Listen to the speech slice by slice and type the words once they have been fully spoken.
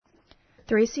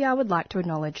3CR would like to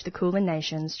acknowledge the Kulin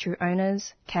Nation's true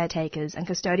owners, caretakers and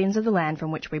custodians of the land from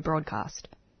which we broadcast.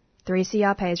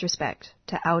 3CR pays respect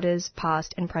to elders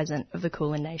past and present of the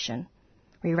Kulin Nation.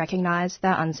 We recognise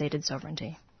their unceded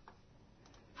sovereignty.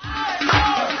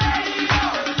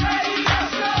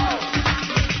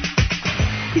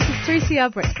 This is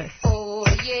 3CR Breakfast. Oh,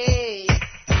 yeah.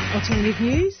 Alternative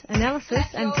news, analysis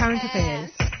and current affairs.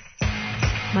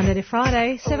 Monday to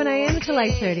Friday, 7am until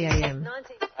 8:30am.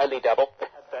 Only double.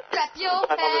 Clap your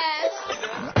hands.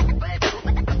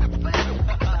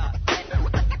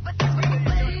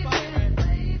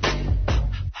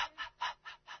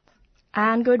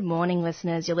 And good morning,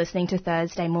 listeners. You're listening to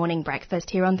Thursday Morning Breakfast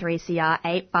here on 3CR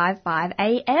 855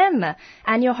 AM.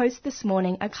 And your hosts this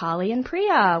morning are Carly and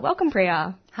Priya. Welcome,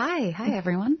 Priya. Hi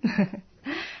everyone.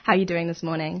 How are you doing this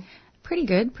morning? Pretty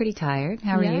good, pretty tired.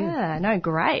 How are you? Yeah, no,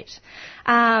 great.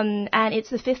 And it's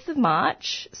the 5th of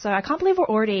March, so I can't believe we're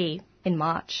already in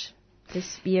March.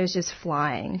 This year's just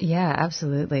flying. Yeah,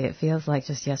 absolutely. It feels like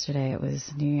just yesterday it was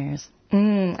New Year's.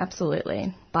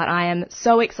 Absolutely. But I am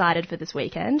so excited for this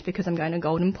weekend because I'm going to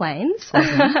Golden Plains.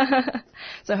 Awesome.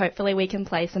 So hopefully we can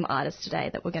play some artists today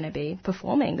that we're going to be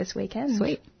performing this weekend.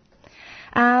 Sweet.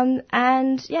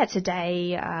 And yeah,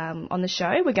 today on the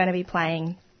show we're going to be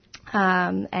playing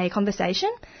a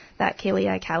conversation that Keely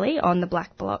O'Kelly on the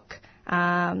Black Bloc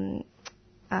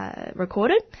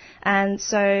recorded. And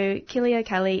so Keely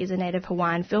O'Kelly is a native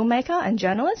Hawaiian filmmaker and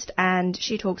journalist, and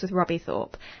she talks with Robbie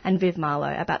Thorpe and Viv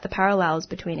Marlowe about the parallels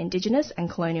between Indigenous and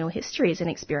colonial histories and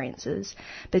experiences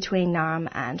between Naarm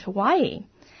and Hawaii.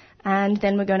 And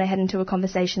then we're going to head into a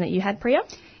conversation that you had, Priya.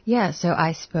 Yeah, so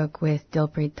I spoke with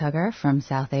Dilpreet Tuggar from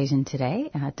South Asian Today.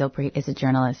 Dilpreet is a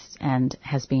journalist and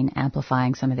has been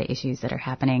amplifying some of the issues that are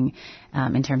happening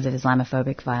in terms of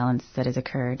Islamophobic violence that has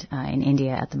occurred in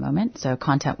India at the moment. So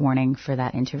content warning for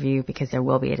that interview because there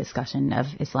will be a discussion of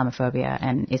Islamophobia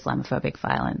and Islamophobic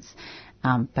violence,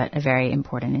 but a very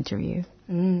important interview.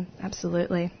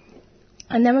 Absolutely.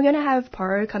 And then we're going to have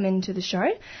Poro come into the show,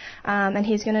 and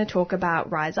he's going to talk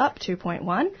about Rise Up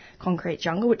 2.1, Concrete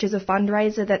Jungle, which is a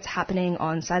fundraiser that's happening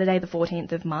on Saturday the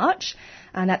 14th of March,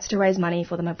 and that's to raise money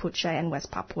for the Mapuche and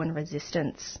West Papuan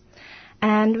resistance.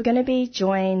 And we're going to be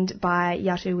joined by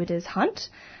Yatu Withers Hunt,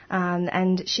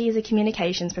 and she is a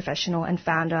communications professional and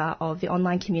founder of the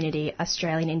online community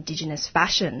Australian Indigenous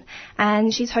Fashion.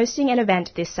 And she's hosting an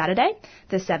event this Saturday,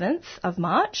 the 7th of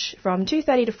March, from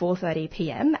 2:30 to 4:30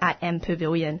 p.m. at M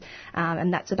Pavilion,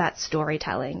 and that's about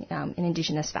storytelling in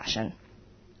Indigenous fashion.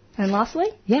 And lastly?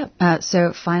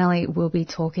 So finally, we'll be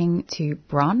talking to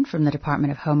Bron from the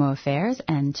Department of Homo Affairs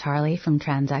and Charlie from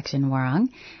Transaction Warang.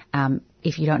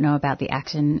 If you don't know about the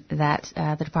action that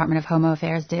the Department of Homo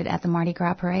Affairs did at the Mardi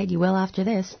Gras Parade, you will after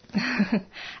this.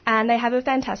 And they have a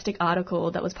fantastic article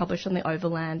that was published on the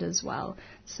Overland as well.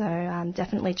 So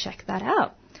definitely check that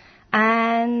out.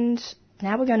 And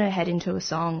now we're going to head into a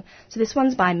song. So this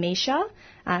one's by Misha.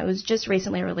 It was just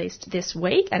recently released this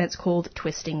week, and it's called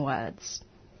Twisting Words.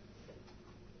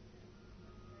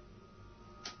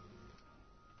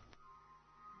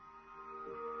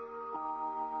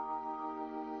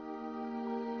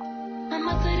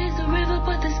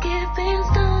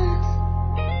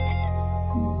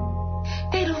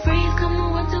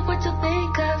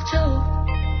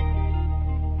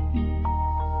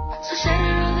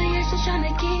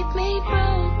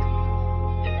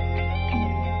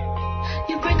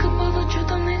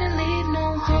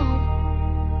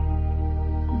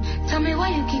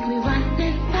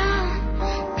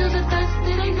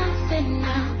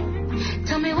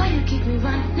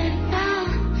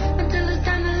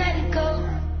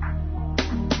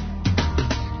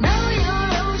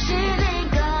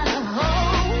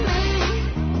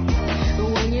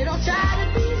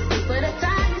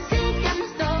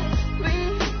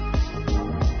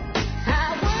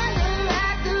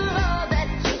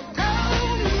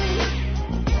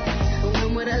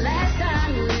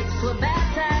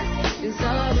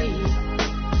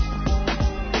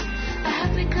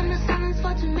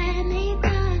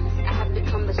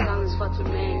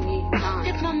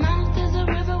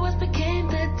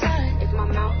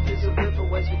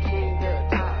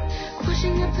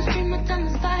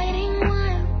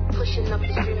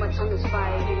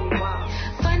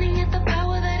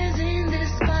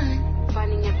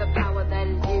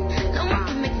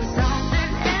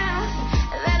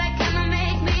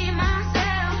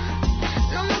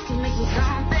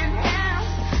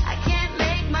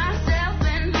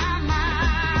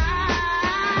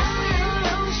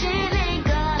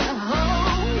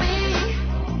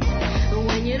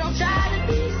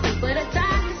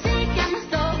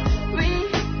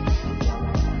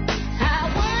 I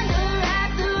wonder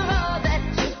after all that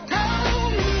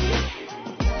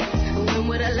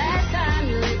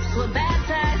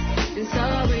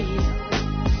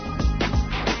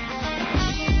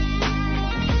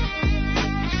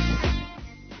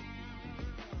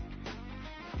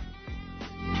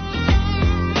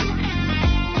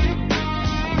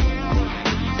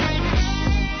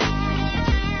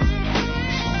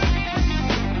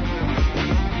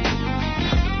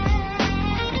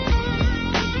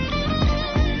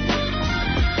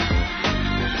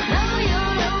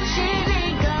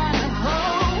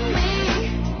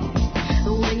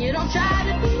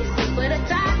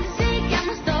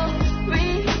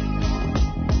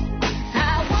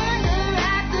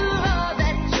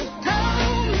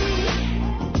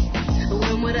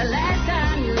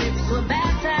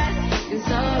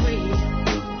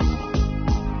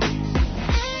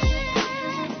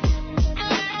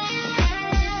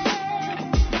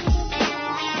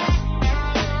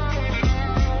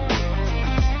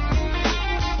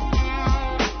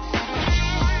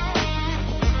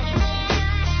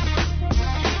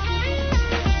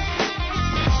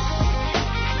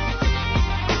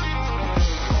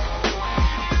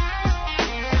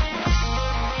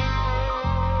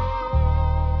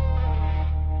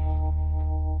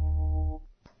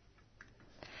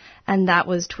And that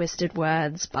was Twisted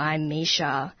Words by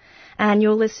Misha. And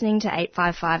you're listening to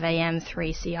 855 AM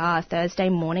 3CR Thursday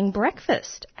morning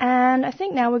breakfast. And I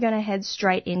think now we're going to head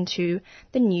straight into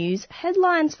the news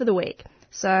headlines for the week.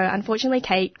 So unfortunately,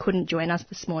 Kate couldn't join us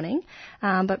this morning.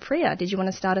 But Priya, did you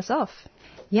want to start us off?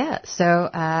 Yeah, so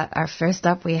our first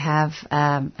up, we have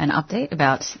an update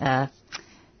about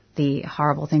the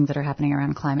horrible things that are happening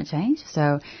around climate change.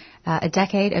 So a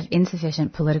decade of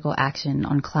insufficient political action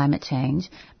on climate change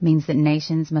means that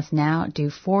nations must now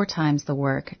do 4 times the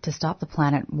work to stop the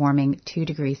planet warming 2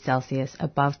 degrees Celsius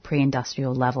above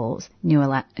pre-industrial levels,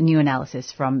 new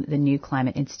analysis from the New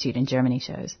Climate Institute in Germany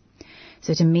shows.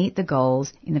 So to meet the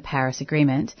goals in the Paris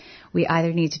Agreement, we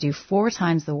either need to do 4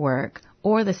 times the work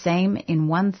or the same in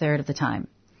 1/3 of the time.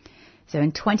 So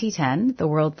in 2010, the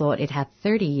world thought it had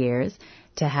 30 years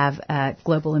to have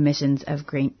global emissions of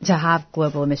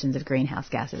greenhouse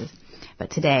gases. But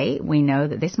today, we know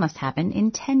that this must happen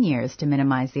in 10 years to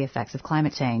minimize the effects of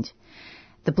climate change.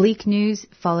 The bleak news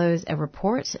follows a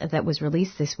report that was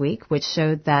released this week, which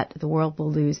showed that the world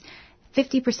will lose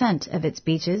 50% of its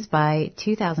beaches by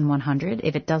 2100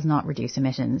 if it does not reduce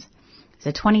emissions.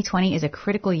 So 2020 is a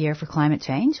critical year for climate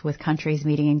change, with countries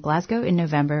meeting in Glasgow in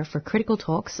November for critical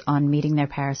talks on meeting their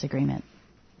Paris Agreement.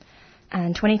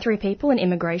 And 23 people in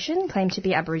immigration claim to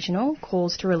be Aboriginal,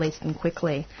 calls to release them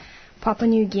quickly. Papua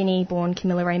New Guinea-born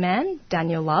Kamilaroi man,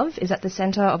 Daniel Love, is at the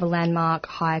centre of a landmark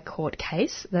High Court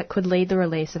case that could lead the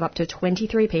release of up to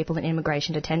 23 people in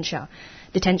immigration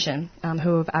detention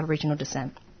who are of Aboriginal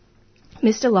descent.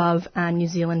 Mr. Love and New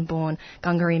Zealand-born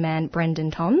Gungari man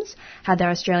Brendan Toms had their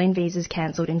Australian visas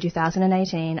cancelled in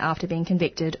 2018 after being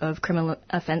convicted of criminal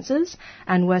offences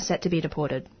and were set to be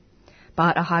deported.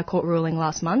 But a High Court ruling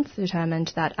last month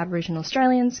determined that Aboriginal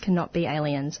Australians cannot be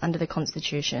aliens under the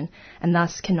Constitution and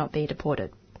thus cannot be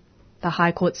deported. The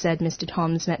High Court said Mr.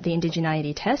 Toms met the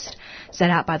indigeneity test set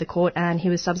out by the court and he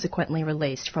was subsequently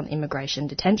released from immigration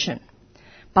detention.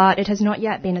 But it has not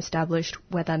yet been established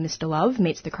whether Mr. Love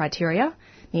meets the criteria,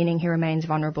 meaning he remains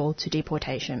vulnerable to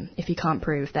deportation if he can't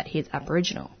prove that he is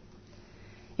Aboriginal.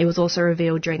 It was also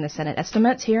revealed during the Senate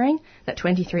estimates hearing that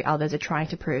 23 others are trying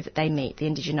to prove that they meet the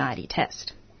indigeneity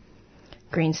test.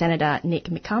 Green Senator Nick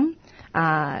Mickham,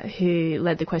 who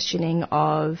led the questioning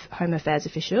of Home Affairs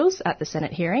officials at the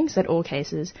Senate hearing, said all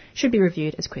cases should be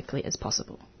reviewed as quickly as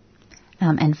possible.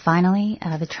 And finally,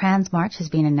 the Trans March has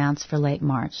been announced for late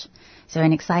March. So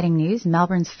in exciting news,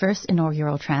 Melbourne's first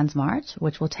inaugural Trans March,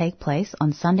 which will take place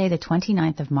on Sunday the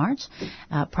 29th of March,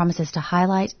 promises to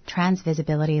highlight trans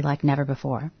visibility like never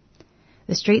before.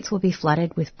 The streets will be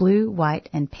flooded with blue, white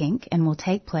and pink and will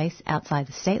take place outside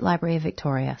the State Library of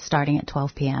Victoria starting at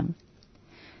 12 p.m.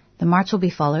 The march will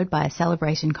be followed by a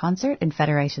celebration concert in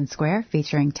Federation Square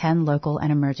featuring 10 local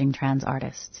and emerging trans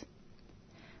artists.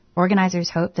 Organisers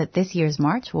hope that this year's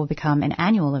march will become an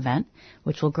annual event,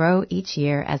 which will grow each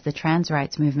year as the trans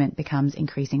rights movement becomes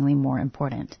increasingly more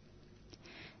important.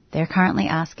 They're currently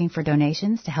asking for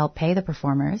donations to help pay the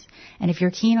performers, and if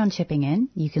you're keen on chipping in,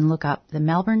 you can look up the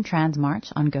Melbourne Trans March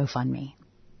on GoFundMe.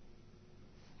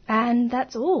 And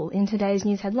that's all in today's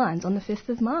news headlines on the 5th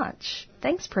of March.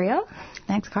 Thanks, Priya.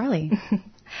 Thanks, Carly.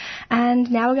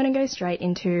 And now we're going to go straight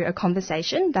into a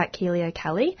conversation that Keelia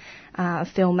Kelly, a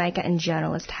filmmaker and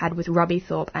journalist, had with Robbie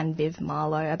Thorpe and Viv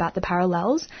Marlowe about the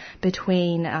parallels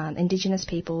between Indigenous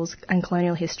peoples and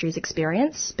colonial history's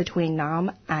experience between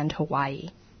Naarm and Hawaii.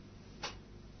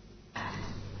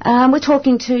 We're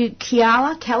talking to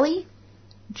Keelia Kelly,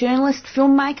 journalist,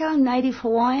 filmmaker, native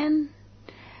Hawaiian.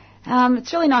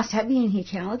 It's really nice to have you in here,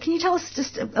 Keelia. Can you tell us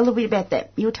just a little bit about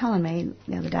that? You were telling me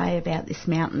the other day about this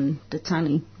mountain that's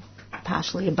only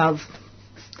partially above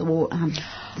the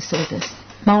surface.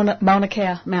 Mauna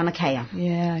Kea. Mauna Kea.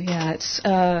 Yeah. It's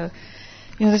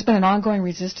there's been an ongoing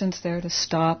resistance there to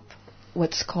stop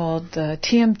what's called the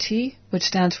TMT, which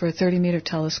stands for a 30-meter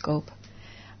telescope.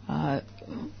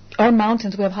 Our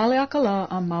mountains, we have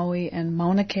Haleakala on Maui and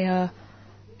Mauna Kea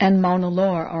and Mauna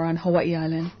Loa are on Hawaii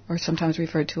Island, or sometimes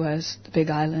referred to as the Big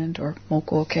Island or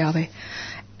Mokuokeawe.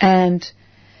 And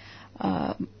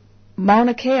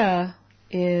Mauna Kea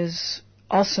is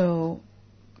also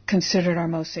considered our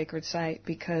most sacred site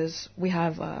because we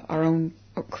have our own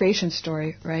creation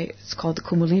story, right? It's called the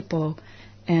Kumulipo.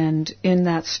 And in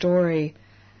that story,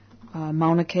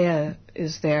 Mauna Kea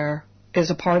is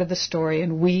a part of the story,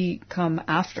 and we come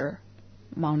after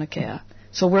Mauna Kea.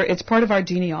 So it's part of our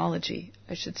genealogy,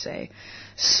 I should say.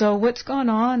 So what's gone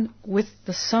on with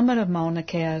the summit of Mauna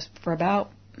Kea for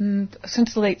about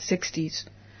since the late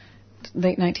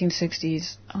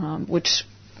 1960s, which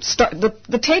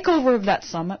the takeover of that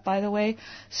summit, by the way,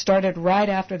 started right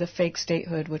after the fake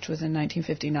statehood, which was in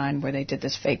 1959, where they did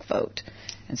this fake vote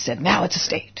and said, now it's a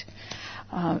state.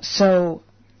 So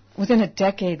within a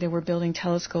decade, they were building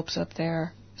telescopes up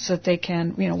there so that they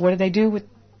can, what do they do with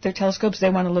their telescopes? They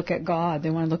want to look at God. They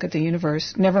want to look at the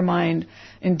universe. Never mind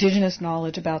indigenous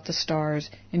knowledge about the stars,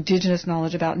 indigenous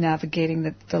knowledge about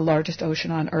navigating the largest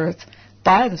ocean on Earth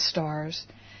by the stars.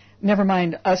 Never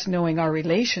mind us knowing our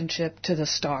relationship to the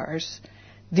stars.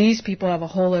 These people have a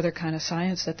whole other kind of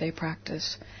science that they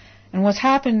practice. And what's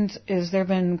happened is there have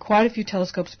been quite a few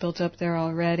telescopes built up there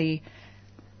already.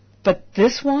 But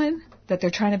this one that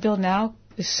they're trying to build now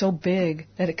is so big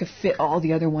that it could fit all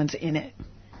the other ones in it.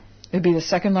 It would be the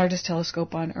second largest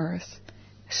telescope on Earth.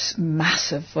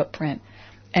 Massive footprint.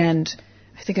 And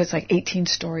I think it's like 18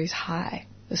 stories high,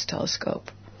 this telescope.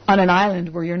 On an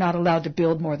island where you're not allowed to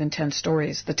build more than 10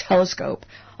 stories. The telescope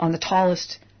on the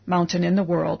tallest mountain in the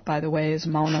world, by the way, is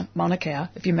Mauna Kea.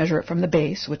 If you measure it from the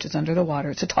base, which is under the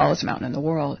water, it's the tallest mountain in the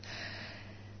world.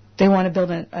 They want to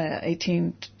build an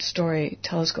 18-story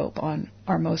telescope on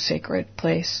our most sacred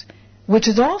place, which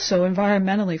is also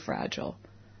environmentally fragile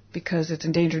because it's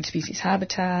endangered species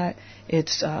habitat.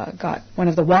 It's got one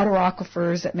of the water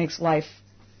aquifers that makes life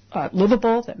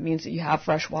livable. That means that you have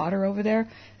fresh water over there,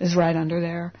 is right under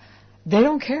there. They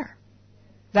don't care.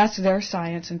 That's their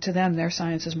science, and to them, their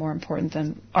science is more important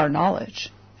than our knowledge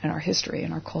and our history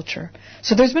and our culture.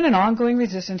 So there's been an ongoing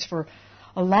resistance for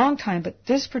a long time, but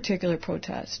this particular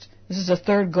protest, this is the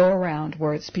third go-around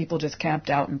where it's people just camped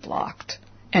out and blocked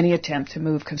any attempt to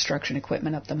move construction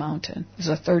equipment up the mountain. This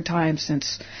is the third time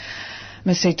since, I'm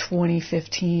going to say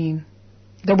 2015.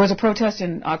 There was a protest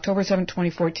in October 7,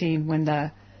 2014, when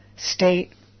the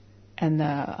state and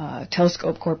the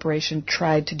Telescope Corporation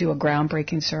tried to do a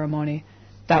groundbreaking ceremony.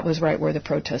 That was right where the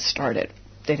protest started.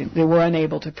 They were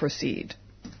unable to proceed,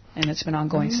 and it's been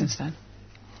ongoing since then.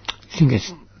 I think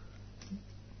it's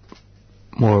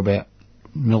more about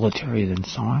military than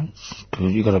science,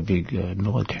 because you've got a big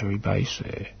military base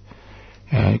there.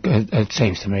 It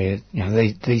seems to me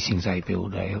that these things they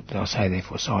build, they'll say they're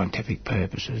for scientific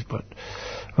purposes, but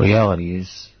reality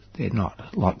is they're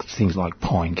not. Like things like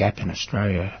Pine Gap in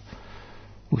Australia,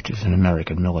 which is an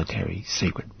American military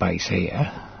secret base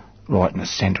here, right in the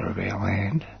centre of our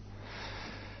land.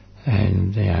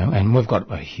 And we've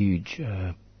got a huge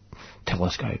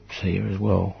telescopes here as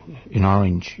well, in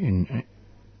Orange, in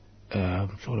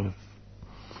sort of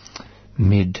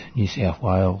mid New South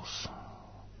Wales.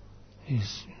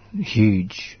 There's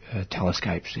huge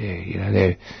telescopes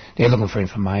there. They're looking for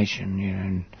information,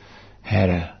 and how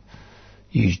to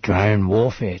use drone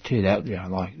warfare too. That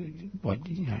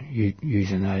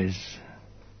using those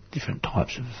different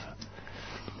types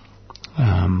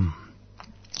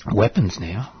of weapons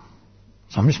now.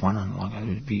 So I'm just wondering,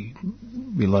 there'd be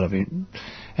a lot of it.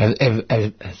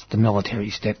 Has the military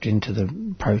stepped into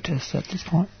the protests at this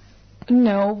point?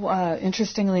 No.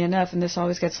 Interestingly enough, and this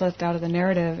always gets left out of the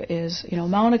narrative, is,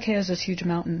 Mauna Kea is this huge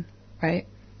mountain, right?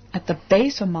 At the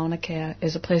base of Mauna Kea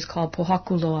is a place called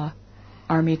Pohakuloa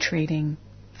Army Training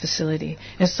Facility.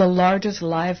 It's the largest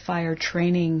live fire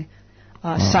training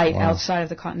site outside of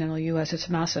the continental U.S. It's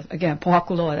massive. Again,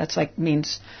 Pohakuloa, that's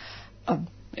means...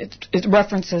 It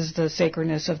references the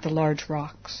sacredness of the large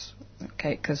rocks,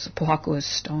 okay, because Pohaku is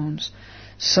stones.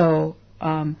 So,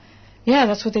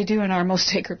 that's what they do in our most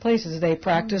sacred places. They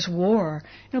practice war.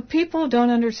 People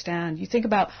don't understand. You think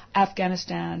about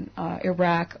Afghanistan,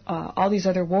 Iraq, all these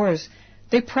other wars.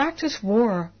 They practice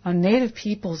war on native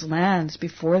people's lands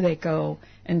before they go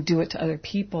and do it to other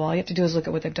people. All you have to do is look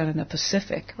at what they've done in the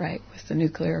Pacific, right,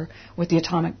 with the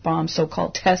atomic bomb,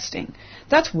 so-called testing.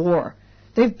 That's war.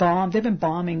 They've been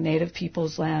bombing native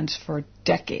people's lands for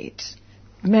decades,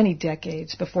 many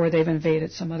decades, before they've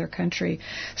invaded some other country.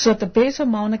 So at the base of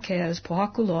Mauna Kea is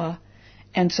Pohakuloa,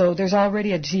 and so there's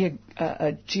already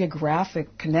a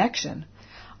geographic connection.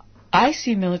 I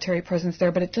see military presence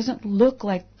there, but it doesn't look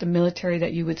like the military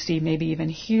that you would see maybe even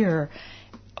here.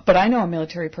 But I know a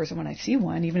military person when I see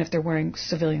one, even if they're wearing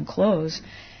civilian clothes.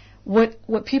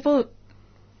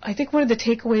 I think one of the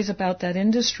takeaways about that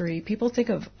industry, people think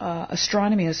of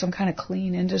astronomy as some kind of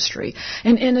clean industry,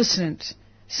 an innocent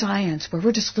science where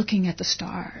we're just looking at the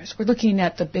stars. We're looking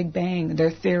at the Big Bang,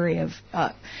 their theory of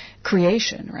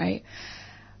creation, right?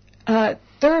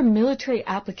 There are military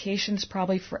applications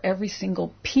probably for every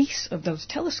single piece of those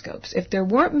telescopes. If there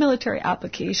weren't military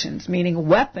applications, meaning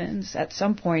weapons at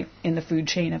some point in the food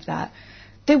chain of that,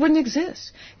 they wouldn't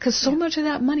exist, because so much of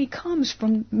that money comes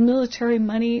from military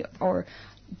money or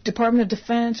Department of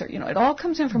Defense, or, it all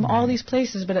comes in from all these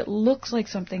places, but it looks like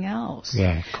something else.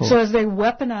 Yeah, cool. So as they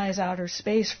weaponize outer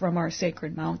space from our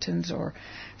sacred mountains or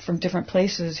from different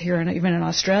places here, and even in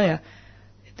Australia,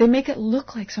 they make it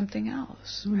look like something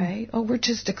else, right? Oh, we're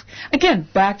just, again,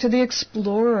 back to the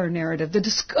explorer narrative, the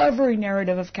discovery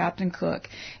narrative of Captain Cook.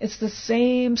 It's the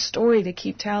same story they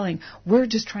keep telling. We're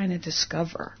just trying to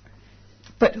discover.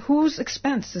 But whose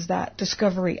expense is that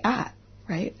discovery at,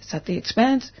 right? It's at the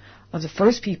expense of the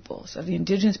first peoples, of the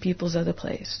indigenous peoples of the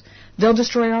place. They'll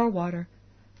destroy our water.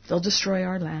 They'll destroy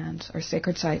our lands, our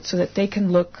sacred sites, so that they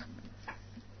can look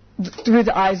through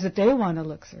the eyes that they want to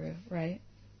look through, right?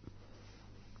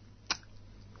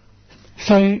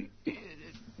 So,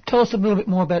 tell us a little bit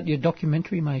more about your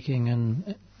documentary making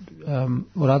and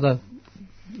what other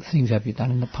things have you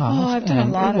done in the past? Oh, I've done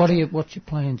a lot. What's your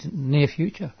plans in the near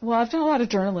future? Well, I've done a lot of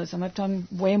journalism. I've done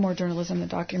way more journalism than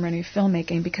documentary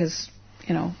filmmaking because,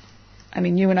 you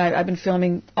and I've been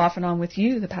filming off and on with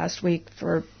you the past week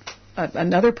for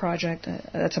another project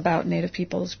that's about Native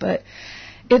peoples. But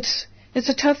it's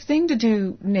a tough thing to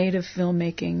do Native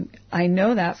filmmaking. I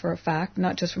know that for a fact,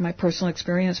 not just from my personal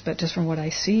experience, but just from what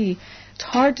I see. It's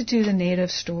hard to do the Native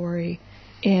story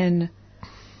in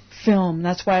film.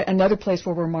 That's why another place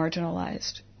where we're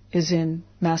marginalized is in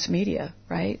mass media,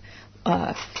 right?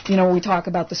 We talk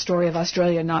about the story of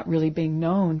Australia not really being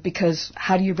known because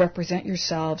how do you represent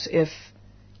yourselves if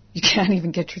you can't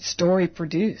even get your story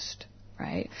produced,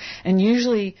 right? And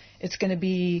usually it's going to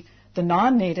be the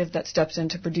non-Native that steps in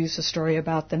to produce a story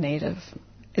about the Native.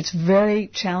 It's very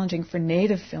challenging for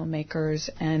Native filmmakers,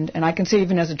 and I can say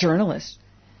even as a journalist,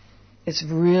 as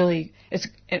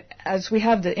we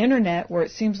have the internet where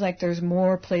it seems like there's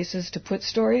more places to put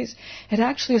stories, it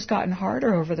actually has gotten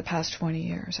harder over the past 20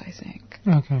 years, I think.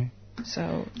 Okay.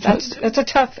 So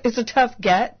it's a tough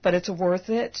get, but it's worth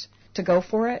it to go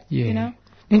for it, Yeah.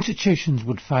 Institutions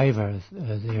would favour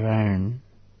their own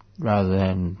rather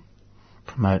than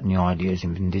promoting the ideas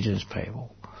of Indigenous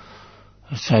people.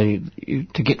 So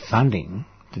to get funding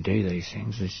to do these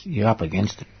things, you're up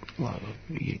against it.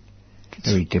 It's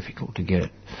very difficult to get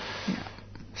it. Yeah.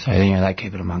 So, they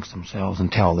keep it amongst themselves and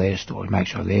tell their story, make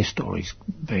sure their story's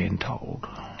being told.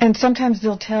 And sometimes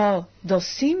they'll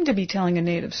seem to be telling a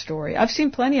Native story. I've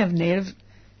seen plenty of Native,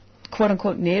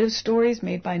 quote-unquote, Native stories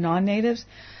made by non-Natives.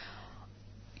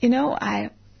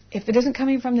 If it isn't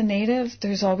coming from the Native,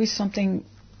 there's always something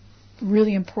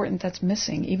really important that's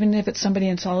missing, even if it's somebody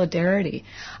in solidarity.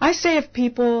 I say if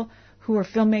people who are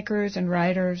filmmakers and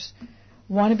writers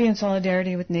want to be in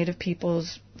solidarity with Native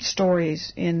people's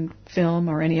stories in film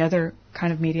or any other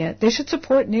kind of media, they should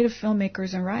support Native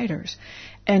filmmakers and writers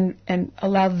and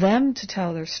allow them to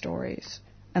tell their stories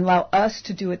and allow us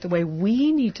to do it the way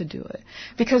we need to do it.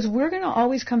 Because we're going to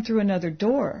always come through another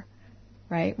door,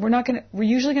 right? We're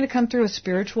usually going to come through a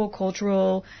spiritual,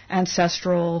 cultural,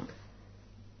 ancestral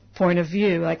point of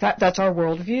view. Like that's our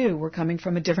worldview. We're coming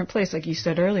from a different place, like you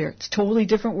said earlier. It's totally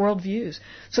different worldviews.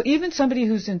 So even somebody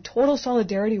who's in total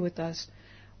solidarity with us,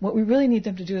 what we really need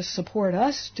them to do is support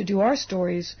us to do our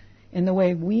stories in the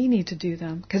way we need to do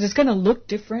them. Because it's going to look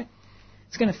different.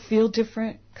 It's going to feel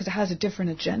different because it has a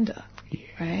different agenda,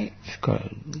 right?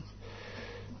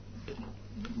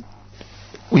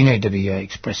 We need to be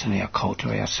expressing our culture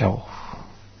ourselves.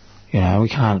 We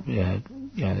can't,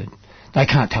 they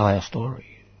can't tell our story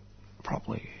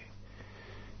properly.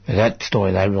 That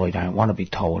story they really don't want to be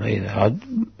told either.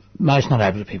 Most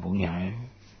non-Aboriginal people, they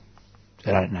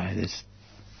don't know there's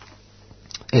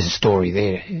a story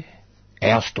there,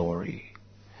 our story.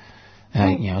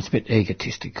 It's a bit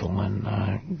egotistical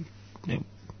and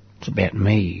it's about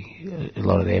me, a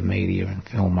lot of their media and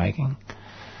filmmaking,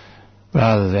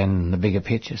 rather than the bigger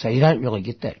picture. So you don't really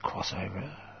get that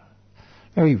crossover.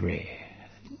 Very rare.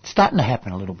 It's starting to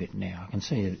happen a little bit now. I can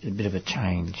see a bit of a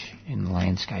change in the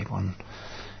landscape on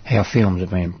how films have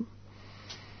been,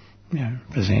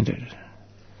 presented.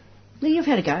 Well, you've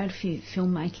had a go at a few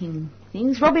filmmaking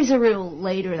things. Robbie's a real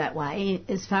leader that way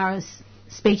as far as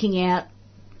speaking out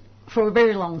for a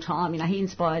very long time. He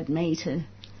inspired me to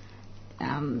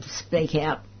speak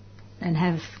out and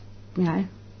have,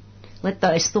 let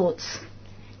those thoughts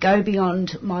go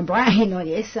beyond my brain, I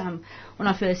guess. When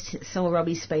I first saw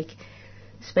Robbie speak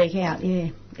out,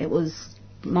 it was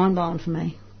mind-blowing for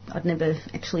me. I'd never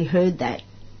actually heard that.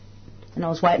 And I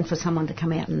was waiting for someone to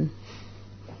come out and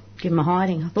give him a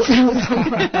hiding. I thought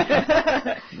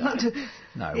that was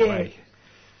No way.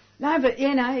 No, but,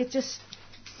 it's just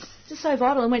so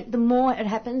vital. And the more it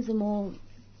happens, the more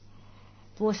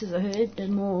voices are heard, the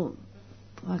more,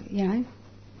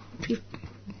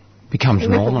 becomes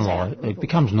normalised. It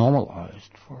becomes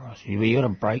normalised for us. You got to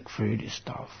break through this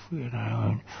stuff, you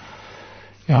know. And,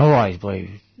 I always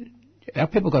believe our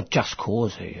people got just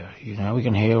cause here. You know, we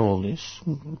can hear all this,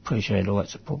 appreciate all that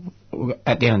support.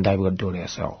 At the end of the day, we've got to do it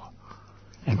ourselves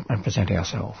and present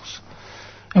ourselves.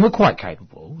 And we're quite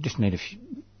capable. We just need a few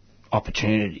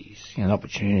opportunities. You know,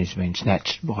 opportunities have been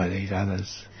snatched by these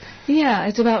others. Yeah,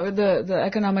 it's about the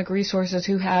economic resources.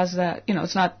 Who has that? You know,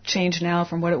 it's not changed now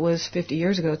from what it was 50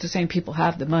 years ago. It's the same people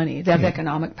have the money. They have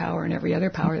economic power and every other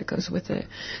power that goes with it.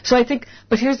 So I think,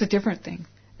 but here's the different thing.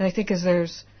 And I think is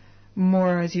there's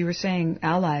more, as you were saying,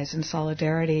 allies and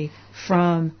solidarity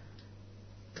from,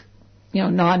 you know,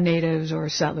 non-natives or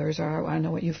settlers, or I don't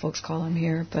know what you folks call them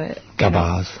here, but...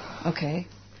 Gabars. Okay.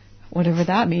 Whatever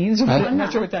that means. I'm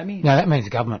not sure what that means. No, that means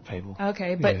government people.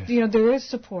 Okay, but, you know, there is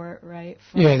support, right?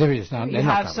 Yeah, there is. No, you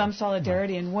have some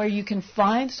solidarity, and where you can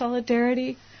find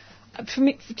solidarity, for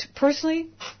me, personally,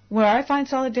 where I find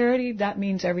solidarity, that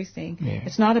means everything. Yeah.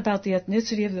 It's not about the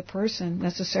ethnicity of the person,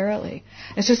 necessarily.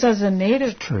 It's just as a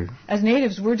native... True. As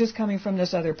natives, we're just coming from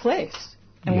this other place.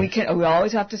 And we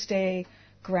always have to stay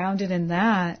grounded in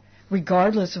that,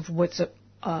 regardless of what's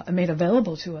made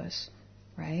available to us,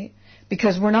 right?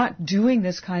 Because we're not doing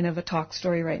this kind of a talk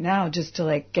story right now just to,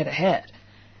 like, get ahead.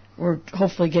 We're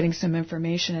hopefully getting some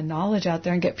information and knowledge out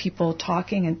there and get people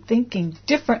talking and thinking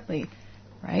differently,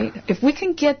 right? If we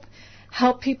can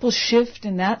help people shift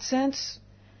in that sense,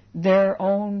 their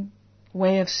own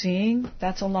way of seeing,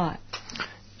 that's a lot.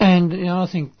 And, you know,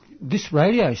 I think this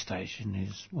radio station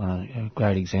is a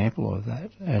great example of that.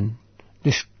 And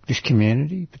this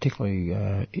community, particularly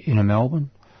inner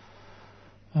Melbourne,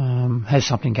 has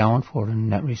something going for it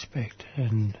in that respect.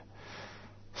 And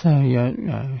so, you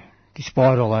know,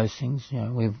 despite all those things, you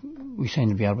know, we seem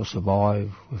to be able to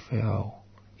survive with our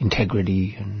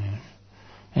integrity and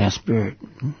our spirit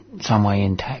in some way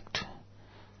intact,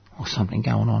 or something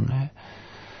going on there.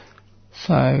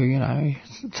 So, you know,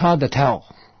 it's hard to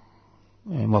tell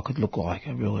what could look like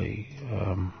a really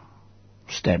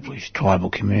established tribal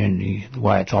community. The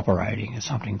way it's operating is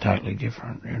something totally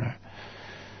different, you know.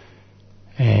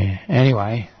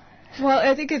 Anyway. Well,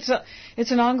 I think it's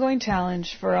an ongoing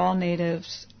challenge for all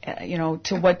natives, you know,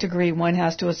 to what degree one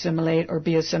has to assimilate or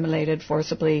be assimilated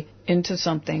forcibly into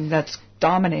something that's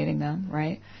dominating them,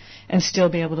 right? And still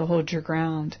be able to hold your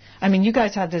ground. I mean, you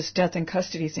guys have this death in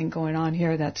custody thing going on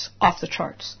here that's off the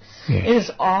charts. Yeah. It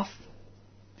is off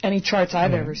any charts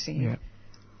I've ever seen.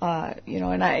 Yeah. You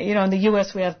know, and in the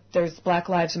U.S. there's Black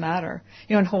Lives Matter.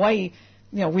 You know, in Hawaii,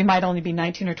 you know, we might only be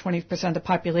 19 or 20% of the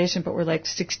population, but we're like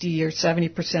 60 or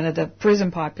 70% of the prison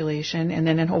population. And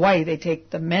then in Hawaii, they take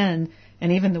the men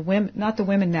and even the women, not the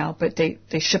women now, but they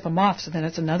ship them off. So then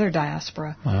it's another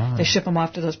diaspora. Wow. They ship them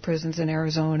off to those prisons in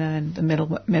Arizona and the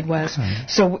Midwest. Okay.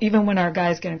 So even when our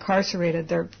guys get incarcerated,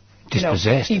 they're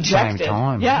dispossessed ejected. At the same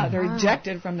time. Yeah, they're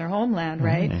ejected from their homeland,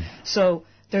 right? So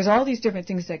there's all these different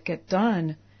things that get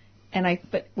done.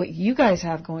 But what you guys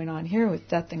have going on here with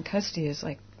death in custody is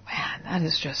like, man,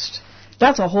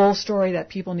 that's a whole story that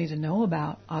people need to know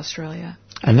about, Australia.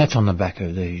 And that's on the back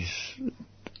of these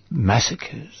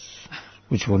massacres,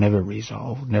 which were never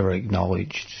resolved, never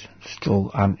acknowledged,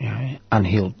 still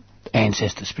unhealed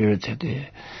ancestor spirits out there.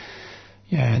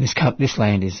 Yeah, this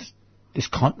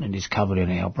continent is covered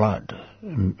in our blood,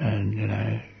 and you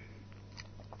know,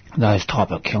 those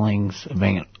type of killings are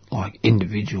being like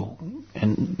individual,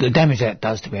 and the damage that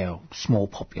does to our small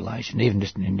population, even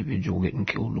just an individual getting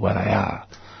killed the way they are,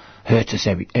 hurts us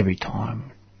every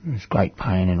time. There's great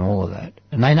pain and all of that,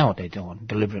 and they know what they're doing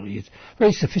deliberately. It's a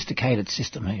very sophisticated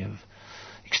system here of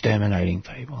exterminating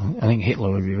people. I think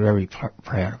Hitler would be very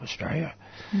proud of Australia.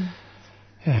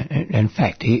 In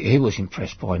fact, he was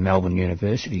impressed by Melbourne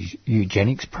University's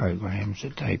eugenics programs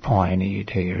that they pioneered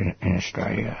here in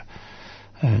Australia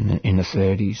in the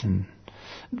 30s. And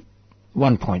at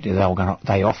one point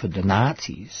they offered the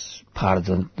Nazis part of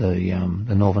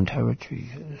the Northern Territory.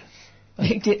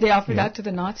 They offered that to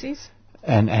the Nazis?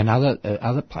 And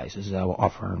other places they were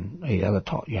offering other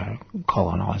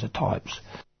colonizer types.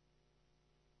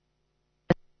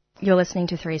 You're listening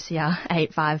to 3CR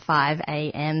 855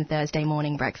 AM Thursday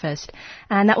morning breakfast,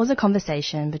 and that was a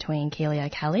conversation between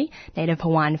Keelia Kelly, native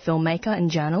Hawaiian filmmaker and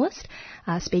journalist,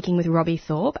 speaking with Robbie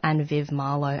Thorpe and Viv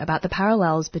Marlowe about the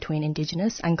parallels between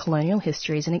Indigenous and colonial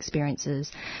histories and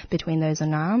experiences between those on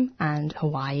Naarm and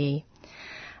Hawaii.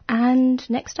 And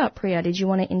next up, Priya, did you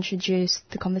want to introduce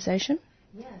the conversation?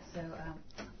 Yeah, so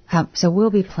So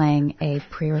we'll be playing a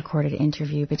pre-recorded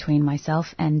interview between myself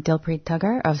and Dilpreet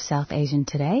Tuggar of South Asian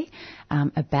Today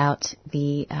about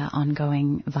the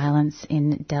ongoing violence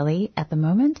in Delhi at the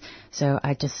moment. So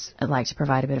I'd just like to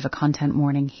provide a bit of a content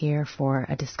warning here for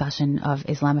a discussion of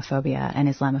Islamophobia and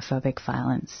Islamophobic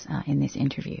violence in this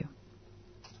interview.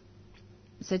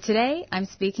 So today I'm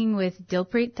speaking with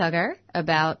Dilpreet Tuggar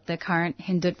about the current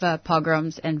Hindutva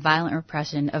pogroms and violent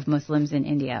repression of Muslims in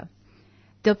India.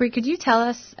 Dilpreet, could you tell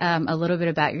us a little bit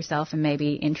about yourself and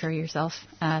maybe intro yourself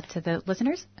to the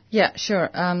listeners? Yeah,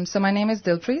 sure. So my name is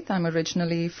Dilpreet. I'm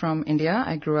originally from India.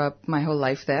 I grew up my whole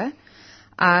life there.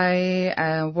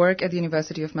 I work at the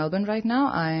University of Melbourne right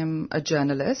now. I'm a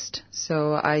journalist,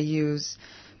 so I use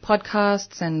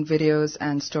podcasts and videos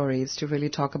and stories to really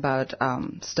talk about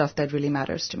stuff that really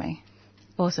matters to me.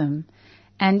 Awesome.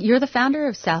 And you're the founder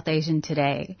of South Asian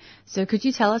Today. So could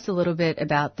you tell us a little bit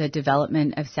about the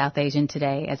development of South Asian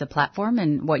Today as a platform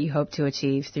and what you hope to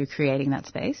achieve through creating that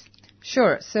space?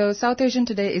 Sure. So South Asian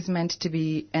Today is meant to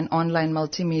be an online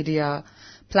multimedia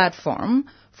platform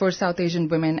for South Asian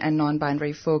women and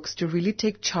non-binary folks to really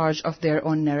take charge of their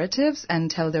own narratives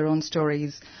and tell their own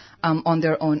stories on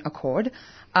their own accord.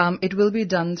 It will be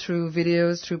done through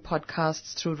videos, through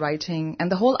podcasts, through writing. And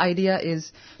the whole idea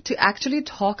is to actually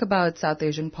talk about South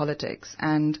Asian politics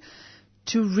and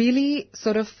to really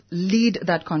sort of lead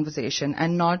that conversation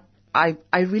and not, I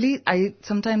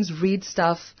sometimes read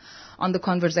stuff on The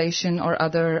Conversation or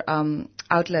other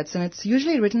outlets, and it's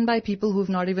usually written by people who've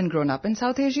not even grown up in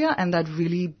South Asia, and that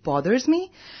really bothers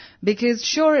me. Because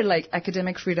sure, like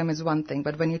academic freedom is one thing,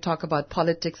 but when you talk about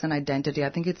politics and identity, I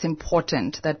think it's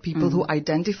important that people who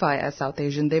identify as South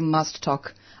Asian, they must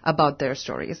talk about their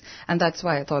stories. And that's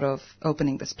why I thought of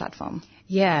opening this platform.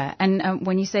 Yeah, and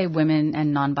when you say women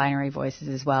and non-binary voices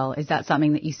as well, is that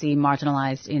something that you see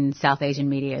marginalized in South Asian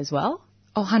media as well?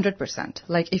 Oh, 100%.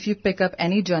 Like if you pick up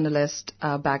any journalist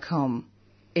back home,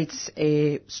 it's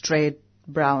a straight,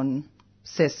 brown,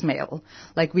 cis male.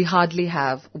 Like we hardly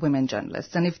have women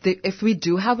journalists. And if we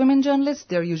do have women journalists,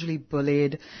 they're usually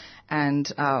bullied and,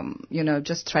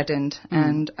 just threatened.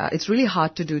 And it's really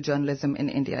hard to do journalism in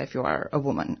India if you are a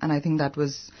woman. And I think that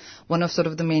was one of sort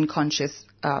of the main conscious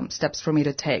steps for me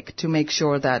to take to make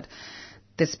sure that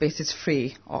this space is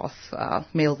free of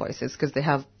male voices because they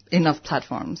have enough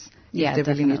platforms. Yeah, they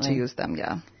definitely. really need to use them,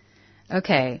 yeah.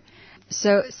 Okay.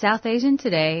 So South Asian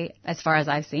Today, as far as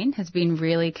I've seen, has been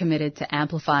really committed to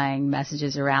amplifying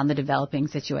messages around the developing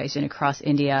situation across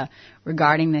India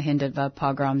regarding the Hindutva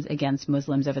pogroms against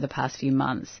Muslims over the past few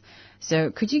months. So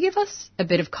could you give us a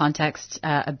bit of context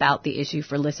about the issue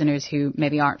for listeners who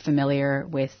maybe aren't familiar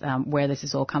with where this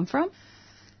has all come from?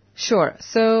 Sure.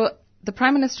 So the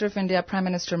Prime Minister of India, Prime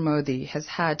Minister Modi, has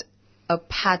had a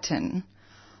pattern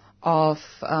of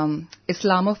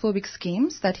Islamophobic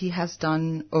schemes that he has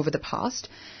done over the past.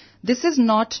 This is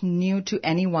not new to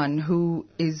anyone who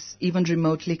is even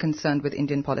remotely concerned with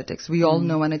Indian politics. We all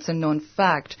know, and it's a known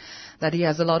fact, that he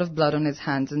has a lot of blood on his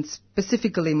hands, and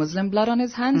specifically Muslim blood on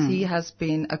his hands. He has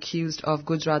been accused of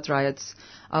Gujarat riots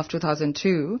of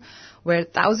 2002, where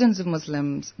thousands of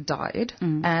Muslims died,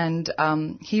 and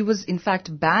he was in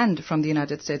fact banned from the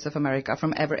United States of America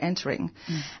from ever entering.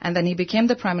 And then he became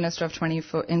the Prime Minister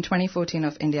in 2014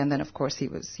 of India, and then of course he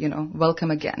was,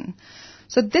 welcome again.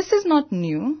 So this is not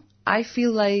new. I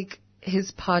feel like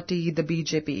his party, the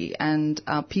BJP, and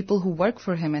people who work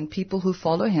for him and people who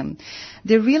follow him,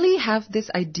 they really have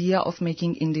this idea of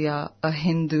making India a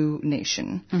Hindu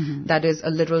nation. That is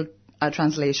a literal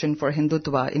translation for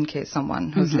Hindutva, in case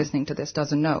someone who's listening to this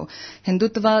doesn't know.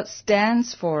 Hindutva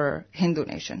stands for Hindu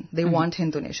nation. They want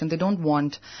Hindu nation. They don't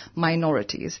want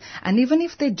minorities. And even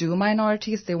if they do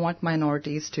minorities, they want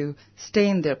minorities to stay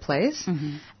in their place.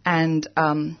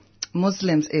 And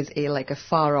Muslims is a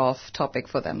far off topic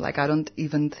for them. Like I don't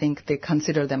even think they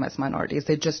consider them as minorities.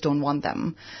 They just don't want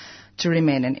them to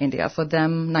remain in India. For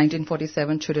them,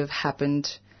 1947 should have happened,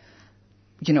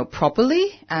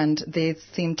 properly. And they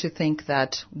seem to think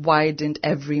that why didn't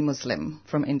every Muslim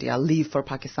from India leave for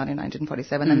Pakistan in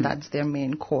 1947? And that's their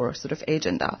main core sort of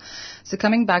agenda. So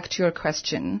coming back to your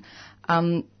question,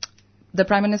 the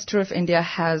Prime Minister of India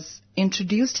has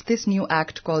introduced this new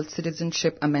act called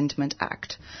Citizenship Amendment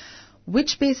Act,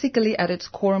 which basically at its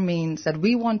core means that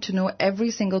we want to know every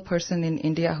single person in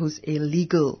India who's a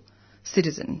legal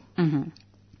citizen.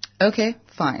 Okay,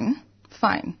 fine.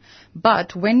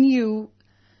 But when you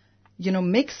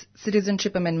mix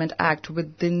Citizenship Amendment Act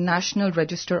with the National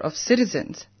Register of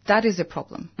Citizens, that is a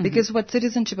problem. Because what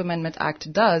Citizenship Amendment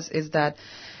Act does is that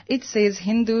it says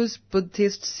Hindus,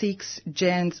 Buddhists, Sikhs,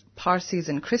 Jains, Parsis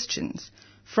and Christians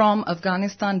from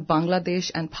Afghanistan,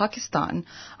 Bangladesh, and Pakistan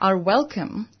are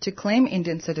welcome to claim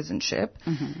Indian citizenship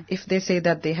if they say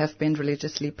that they have been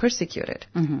religiously persecuted.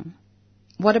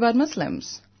 What about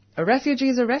Muslims? A refugee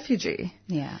is a refugee.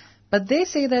 Yeah. But they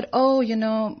say that,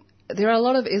 there are a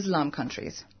lot of Islam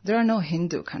countries. There are no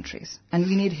Hindu countries, and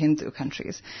we need Hindu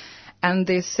countries. And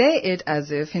they say it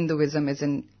as if Hinduism is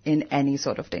in any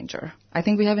sort of danger. I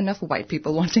think we have enough white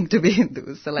people wanting to be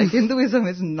Hindus. So, Hinduism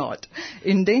is not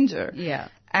in danger. Yeah.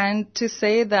 And to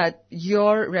say that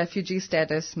your refugee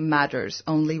status matters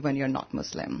only when you're not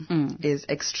Muslim is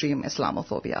extreme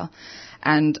Islamophobia.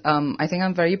 And I think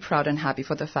I'm very proud and happy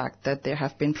for the fact that there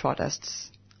have been protests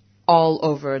all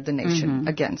over the nation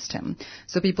against him.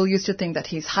 So people used to think that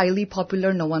he's highly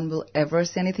popular. No one will ever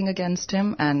say anything against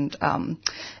him. And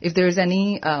if there's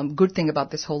any good thing about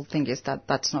this whole thing is that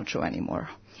that's not true anymore.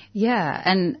 Yeah.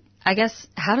 And I guess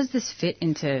how does this fit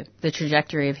into the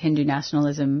trajectory of Hindu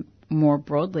nationalism more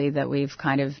broadly that we've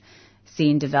kind of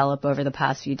seen develop over the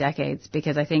past few decades?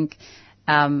 Because I think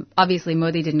obviously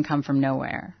Modi didn't come from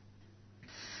nowhere.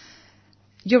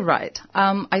 You're right.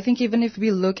 I think even if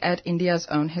we look at India's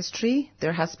own history,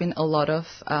 there has been a lot of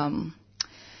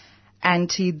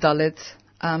anti-Dalit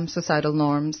societal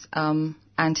norms,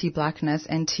 anti-blackness,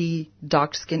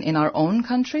 anti-dark skin in our own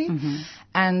country.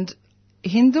 And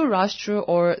Hindu Rashtra,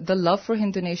 or the love for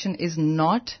Hindu nation, is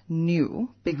not new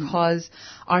because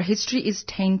our history is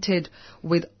tainted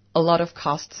with a lot of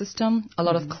caste system, a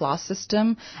lot of class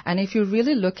system. And if you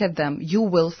really look at them, you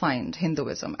will find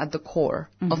Hinduism at the core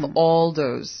of all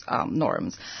those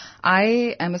norms.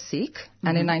 I am a Sikh,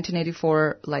 and in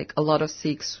 1984, a lot of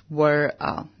Sikhs were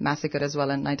massacred as well.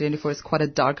 And 1984 is quite a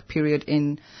dark period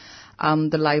in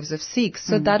the lives of Sikhs.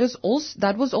 So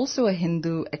that was also a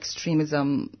Hindu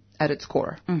extremism at its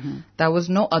core. There was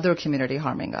no other community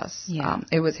harming us.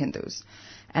 It was Hindus.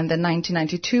 And then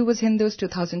 1992 was Hindus,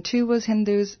 2002 was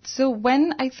Hindus. So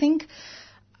when I think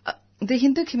the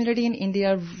Hindu community in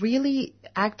India really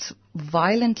acts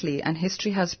violently, and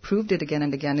history has proved it again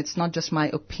and again, it's not just my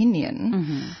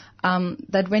opinion,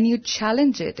 that when you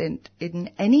challenge it in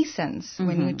any sense,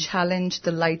 when you challenge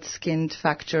the light-skinned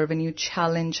factor, when you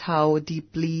challenge how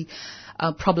deeply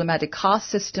problematic caste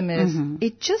system is,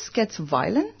 it just gets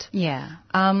violent. Yeah.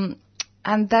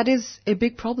 And that is a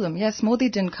big problem. Yes, Modi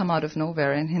didn't come out of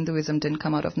nowhere, and Hinduism didn't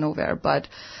come out of nowhere, but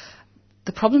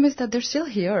the problem is that they're still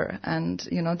here, and,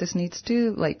 this needs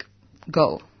to,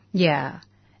 go. Yeah.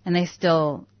 And they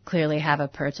still clearly have a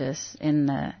purchase in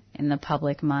the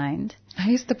public mind.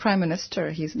 He's the prime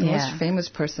minister. He's the most famous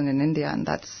person in India, and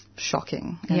that's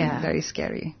shocking and very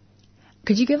scary.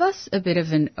 Could you give us a bit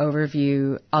of an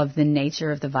overview of the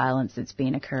nature of the violence that's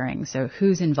been occurring? So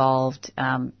who's involved,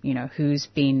 who's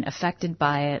been affected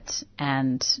by it,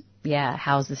 and,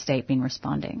 how's the state been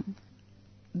responding?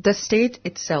 The state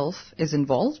itself is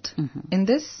involved in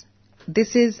this.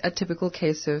 This is a typical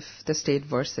case of the state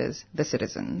versus the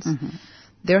citizens.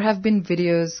 There have been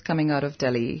videos coming out of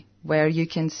Delhi where you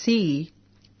can see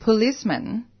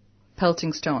policemen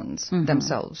pelting stones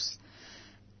themselves,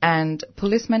 and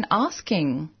policemen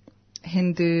asking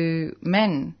Hindu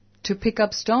men to pick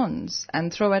up stones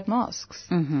and throw at mosques.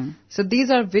 So these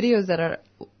are videos that are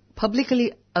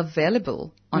publicly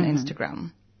available on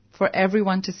Instagram for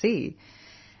everyone to see.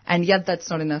 And yet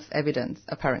that's not enough evidence,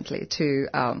 apparently, to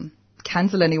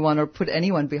cancel anyone or put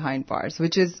anyone behind bars,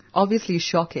 which is obviously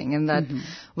shocking, and that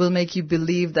will make you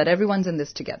believe that everyone's in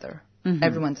this together.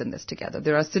 Everyone's in this together.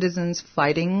 There are citizens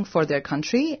fighting for their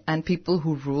country, and people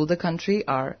who rule the country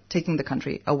are taking the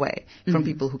country away from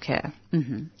people who care.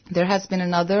 There has been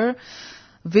another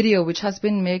video which has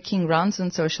been making rounds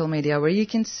on social media where you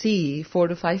can see 4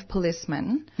 to 5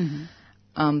 policemen.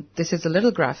 This is a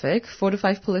little graphic. 4 to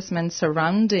 5 policemen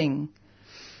surrounding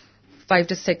 5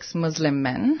 to 6 Muslim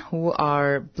men who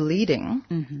are bleeding.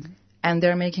 And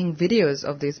they're making videos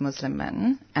of these Muslim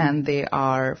men, and they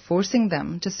are forcing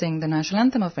them to sing the national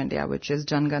anthem of India, which is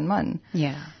Jan Gan Man.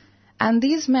 Yeah. And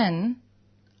these men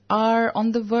are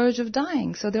on the verge of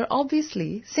dying, so they're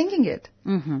obviously singing it.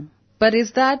 But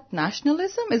is that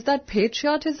nationalism? Is that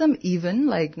patriotism even?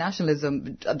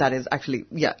 Nationalism, that is actually,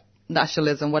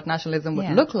 nationalism, what nationalism would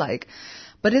look like.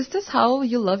 But is this how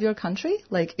you love your country?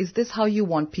 Is this how you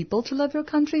want people to love your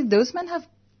country? Those men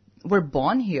were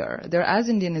born here. They're as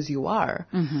Indian as you are.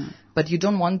 But you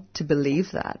don't want to believe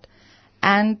that.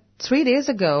 And 3 days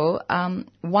ago,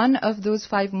 one of those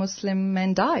 5 Muslim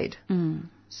men died.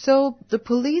 So the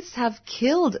police have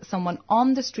killed someone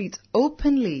on the streets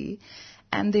openly,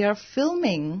 and they are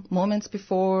filming moments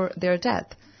before their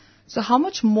death. So how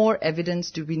much more evidence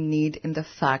do we need in the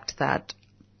fact that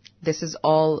this is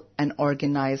all an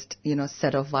organized,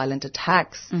 set of violent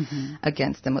attacks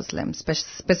against the Muslims,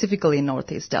 specifically in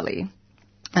Northeast Delhi.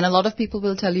 And a lot of people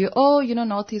will tell you,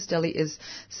 Northeast Delhi is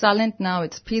silent now,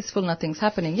 it's peaceful, nothing's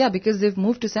happening. Yeah, because they've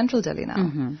moved to Central Delhi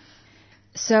now.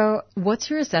 So what's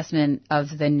your assessment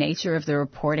of the nature of the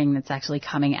reporting that's actually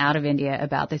coming out of India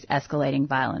about this escalating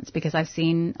violence? Because I've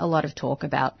seen a lot of talk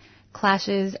about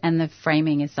clashes, and the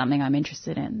framing is something I'm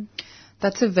interested in.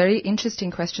 That's a very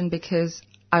interesting question, because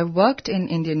I worked in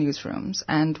Indian newsrooms,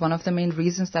 and one of the main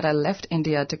reasons that I left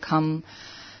India to come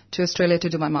to Australia to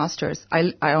do my master's,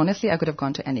 I honestly, I could have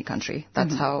gone to any country.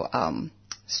 That's how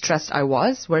stressed I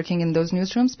was working in those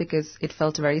newsrooms, because it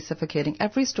felt very suffocating.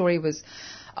 Every story was,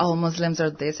 Muslims are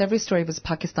this. Every story was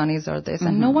Pakistanis are this.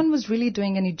 And no one was really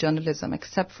doing any journalism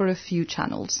except for a few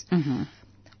channels.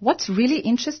 What's really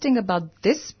interesting about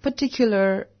this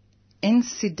particular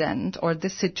incident or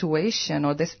this situation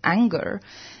or this anger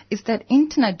is that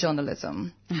internet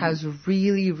journalism has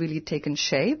really, really taken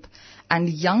shape, and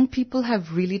young people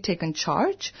have really taken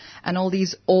charge, and all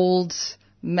these old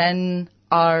men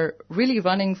are really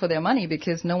running for their money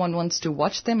because no one wants to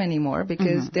watch them anymore,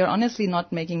 because they're honestly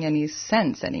not making any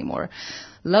sense anymore.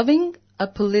 Loving a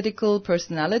political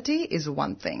personality is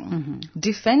one thing.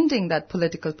 Defending that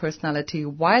political personality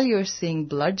while you're seeing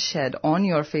bloodshed on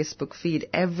your Facebook feed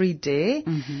every day,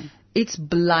 it's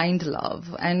blind love.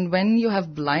 And when you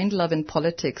have blind love in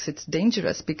politics, it's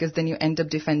dangerous, because then you end up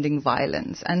defending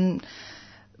violence. And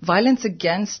violence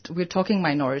against, we're talking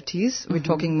minorities, we're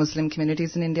talking Muslim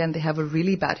communities in India, and they have a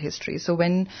really bad history. So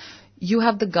when you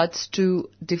have the guts to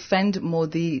defend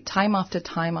Modi time after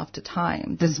time after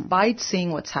time, despite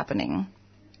seeing what's happening,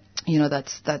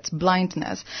 that's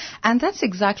blindness. And that's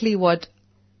exactly what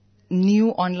new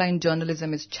online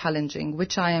journalism is challenging,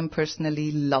 which I am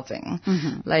personally loving.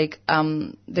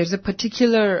 There's a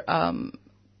particular,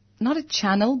 not a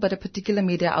channel, but a particular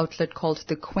media outlet called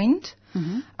The Quint.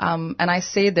 And I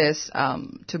say this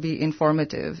to be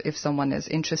informative. If someone is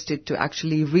interested to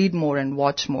actually read more and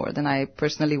watch more, then I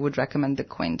personally would recommend The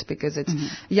Quint, because it's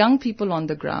young people on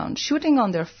the ground shooting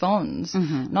on their phones,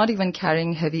 not even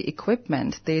carrying heavy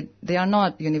equipment. They are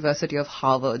not University of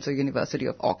Harvard or University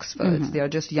of Oxford. They are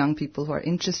just young people who are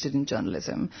interested in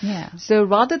journalism. So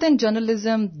rather than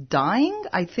journalism dying,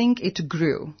 I think it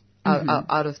grew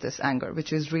out of this anger,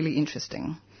 which is really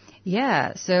interesting.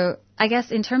 Yeah, so I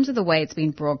guess in terms of the way it's been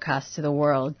broadcast to the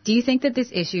world, do you think that this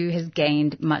issue has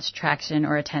gained much traction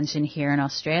or attention here in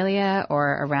Australia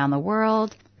or around the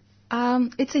world?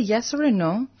 It's a yes or a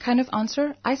no kind of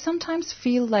answer. I sometimes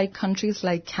feel like countries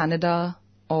like Canada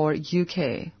or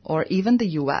UK or even the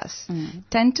US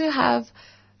tend to have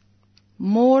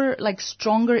more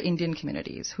stronger Indian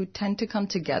communities who tend to come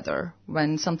together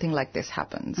when something like this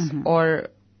happens, or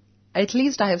at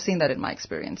least I have seen that in my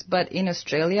experience. But in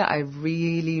Australia, I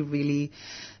really, really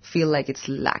feel like it's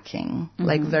lacking,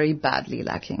 very badly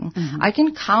lacking. I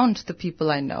can count the people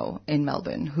I know in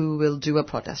Melbourne who will do a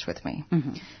protest with me.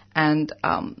 And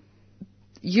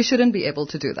you shouldn't be able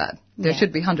to do that. There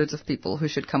should be hundreds of people who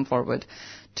should come forward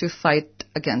to fight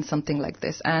against something like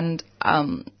this. And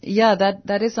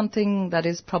that is something that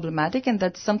is problematic, and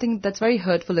that's something that's very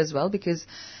hurtful as well, because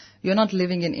you're not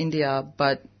living in India,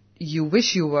 but you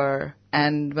wish you were,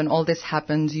 and when all this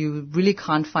happens, you really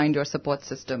can't find your support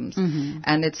systems.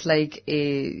 And it's like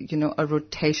a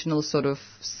rotational sort of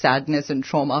sadness and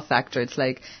trauma factor. It's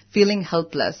like feeling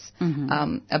helpless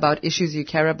about issues you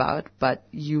care about, but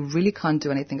you really can't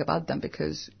do anything about them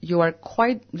because you are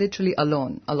quite literally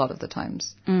alone a lot of the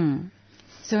times.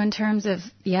 So in terms of,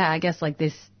 I guess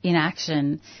this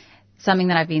inaction, something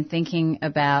that I've been thinking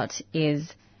about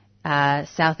is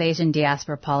South Asian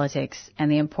diaspora politics and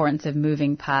the importance of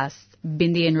moving past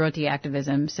Bindi and Roti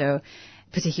activism, so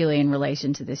particularly in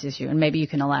relation to this issue. And maybe you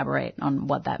can elaborate on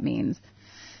what that means.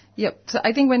 Yep. So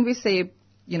I think when we say,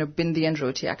 Bindi and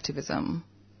Roti activism,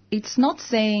 it's not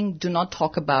saying do not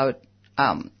talk about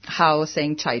how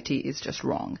saying chai tea is just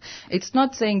wrong. It's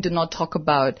not saying do not talk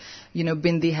about,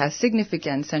 Bindi has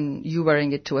significance and you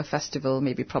wearing it to a festival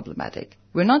may be problematic.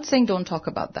 We're not saying don't talk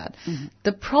about that.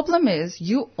 The problem is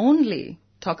you only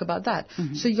talk about that.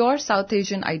 So your South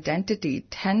Asian identity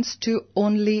tends to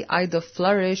only either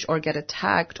flourish or get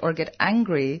attacked or get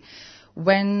angry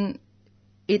when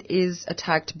it is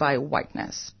attacked by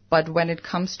whiteness. But when it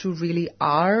comes to really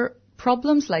our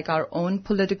problems, like our own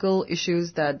political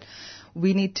issues that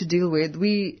we need to deal with,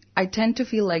 I tend to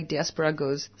feel like diaspora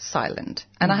goes silent.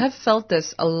 And I have felt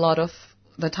this a lot of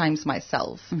the times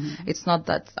myself. It's not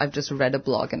that I've just read a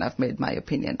blog and I've made my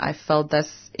opinion. I felt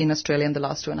this in Australia in the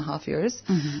last 2.5 years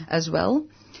as well.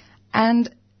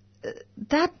 And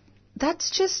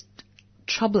that's just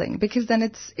troubling because then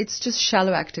it's just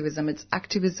shallow activism. It's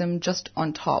activism just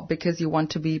on top because you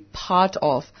want to be part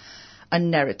of a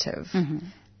narrative.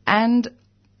 And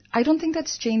I don't think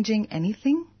that's changing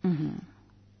anything.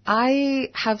 I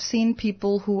have seen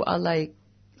people who are like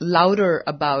louder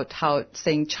about how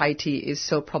saying chai tea is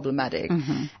so problematic.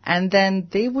 And then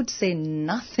they would say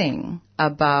nothing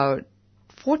about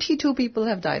 42 people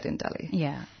have died in Delhi.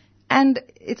 Yeah. And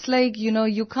it's like,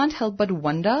 you can't help but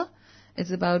wonder.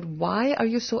 It's about why are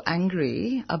you so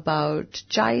angry about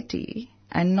chai tea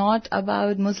and not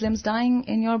about Muslims dying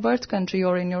in your birth country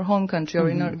or in your home country or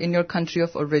in your country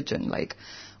of origin, like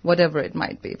whatever it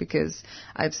might be. Because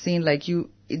I've seen like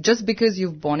just because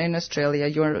you've born in Australia,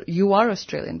 you are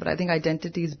Australian, but I think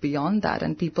identity is beyond that,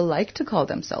 and people like to call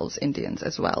themselves Indians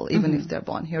as well, even if they're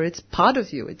born here. It's part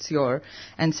of you. It's your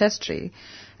ancestry.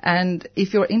 And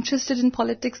if you're interested in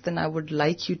politics, then I would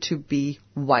like you to be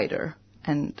wider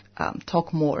and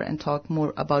talk more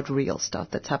about real stuff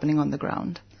that's happening on the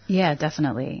ground. Yeah,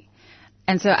 definitely.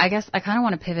 And so I guess I kind of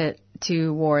want to pivot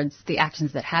towards the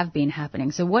actions that have been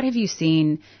happening. So what have you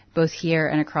seen both here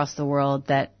and across the world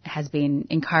that has been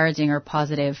encouraging or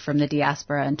positive from the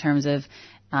diaspora in terms of,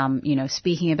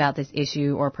 speaking about this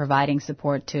issue or providing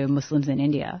support to Muslims in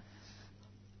India?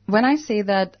 When I say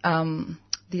that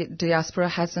the diaspora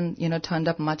hasn't, turned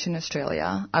up much in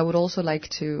Australia, I would also like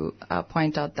to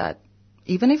point out that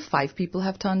even if 5 people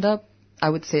have turned up, I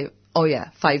would say,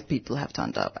 5 people have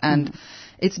turned up. And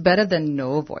it's better than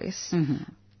no voice.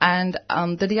 And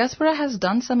the diaspora has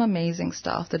done some amazing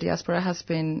stuff. The diaspora has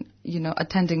been,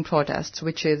 attending protests,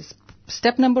 which is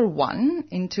step number 1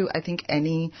 into, I think,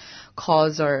 any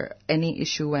cause or any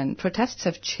issue. And protests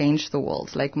have changed the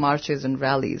world, like marches and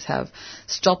rallies have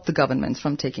stopped the governments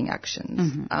from taking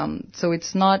actions. So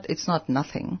it's not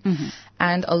nothing.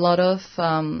 And a lot of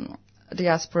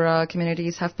diaspora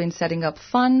communities have been setting up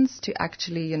funds to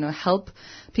actually, help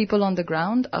people on the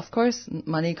ground. Of course,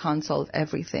 money can't solve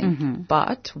everything,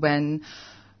 but when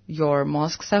your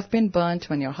mosques have been burnt,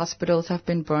 when your hospitals have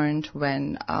been burnt,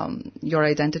 when your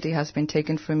identity has been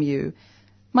taken from you,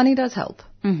 money does help.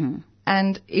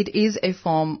 And it is a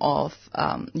form of,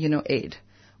 aid,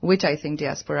 which I think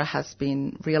diaspora has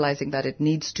been realizing that it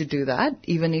needs to do that,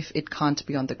 even if it can't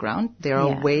be on the ground. There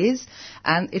are ways,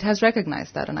 and it has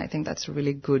recognized that, and I think that's a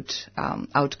really good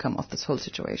outcome of this whole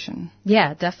situation.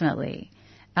 Yeah, definitely.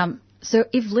 So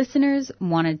if listeners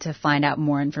wanted to find out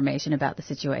more information about the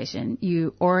situation,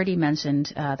 you already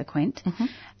mentioned the Quint,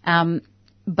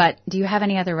 but do you have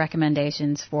any other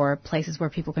recommendations for places where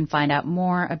people can find out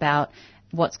more about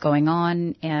what's going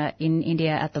on in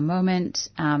India at the moment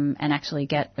and actually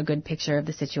get a good picture of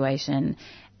the situation,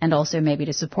 and also maybe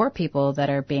to support people that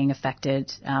are being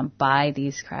affected by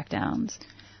these crackdowns?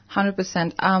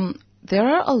 100%. There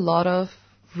are a lot of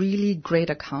really great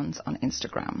accounts on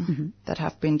Instagram that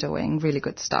have been doing really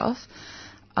good stuff.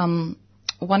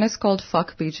 One is called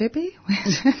Fuck BJP.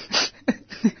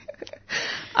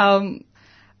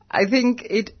 I think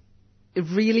it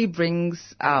really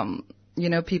brings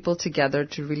people together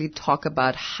to really talk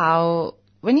about how,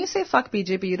 when you say fuck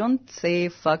BJP, you don't say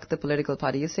fuck the political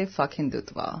party, you say fuck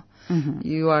Hindutva.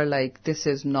 You are like, this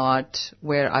is not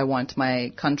where I want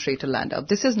my country to land up.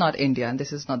 This is not India, and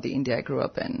this is not the India I grew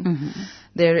up in.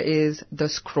 There is The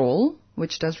Scroll,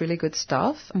 which does really good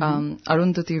stuff.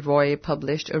 Arundhati Roy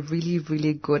published a really,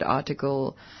 really good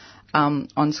article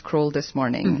on Scroll this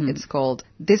morning. It's called,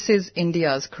 This is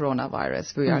India's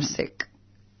Coronavirus, We Are Sick.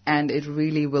 And it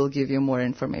really will give you more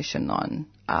information on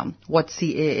what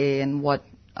CAA and what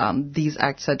these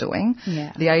acts are doing.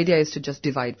 The idea is to just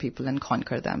divide people and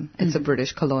conquer them. It's a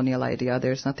British colonial idea.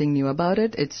 There's nothing new about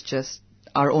it. It's just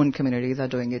our own communities are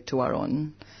doing it to our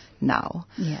own now.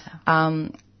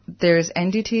 There's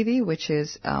NDTV, which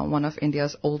is one of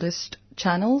India's oldest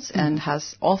channels and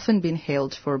has often been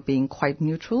hailed for being quite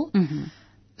neutral.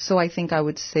 So I think I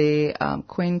would say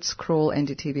Quint, Scroll,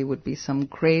 NDTV would be some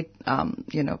great,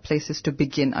 places to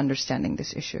begin understanding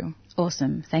this issue.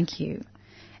 Awesome. Thank you.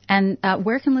 And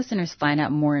where can listeners find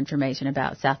out more information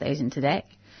about South Asian Today?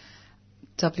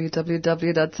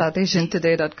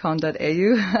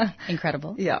 www.southasiantoday.com.au.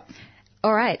 Incredible. Yeah.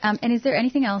 All right. And is there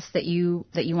anything else that you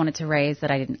wanted to raise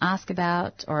that I didn't ask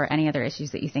about, or any other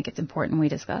issues that you think it's important we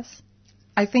discuss?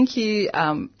 I think he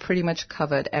pretty much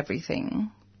covered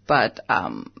everything. But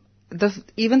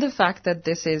even the fact that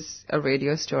this is a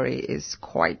radio story is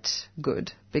quite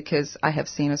good, because I have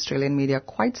seen Australian media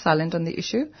quite silent on the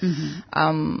issue.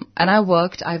 And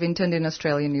I've interned in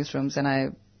Australian newsrooms, and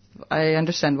I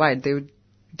understand why.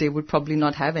 They would probably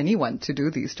not have anyone to do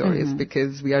these stories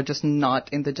because we are just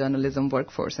not in the journalism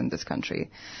workforce in this country.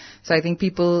 So I think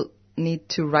people need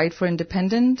to write for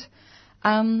independent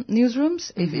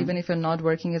Newsrooms, even if you're not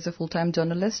working as a full-time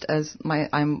journalist,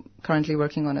 I'm currently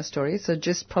working on a story. So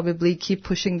just probably keep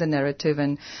pushing the narrative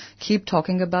and keep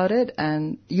talking about it,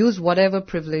 and use whatever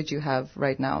privilege you have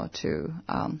right now to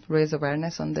raise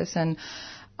awareness on this. And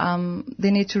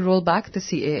they need to roll back the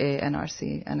CAA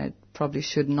NRC, and it probably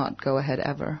should not go ahead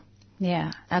ever.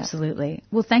 Yeah, absolutely.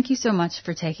 Well, thank you so much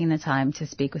for taking the time to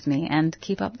speak with me, and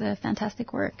keep up the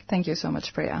fantastic work. Thank you so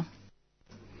much, Priya.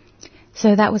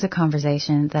 So that was a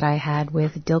conversation that I had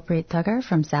with Dilpreet Tuggar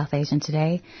from South Asian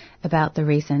Today about the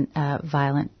recent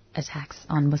violent attacks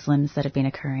on Muslims that have been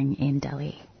occurring in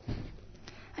Delhi.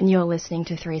 And you're listening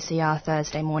to 3CR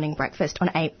Thursday Morning Breakfast on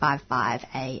 855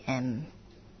 AM.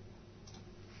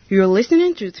 You're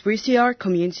listening to 3CR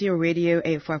Community Radio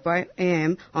 855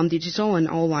 AM on digital and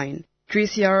online.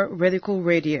 3CR Radical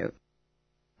Radio.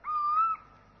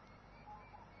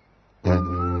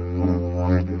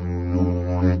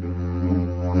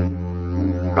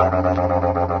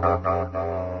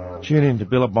 Tune in to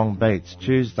Billabong Beats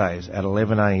Tuesdays at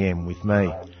 11 a.m. with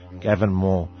me, Gavin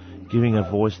Moore, giving a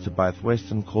voice to both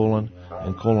Western Kulin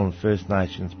and Kulin First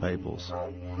Nations peoples.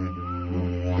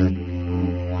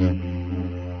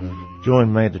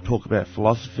 Join me to talk about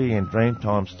philosophy and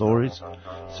Dreamtime stories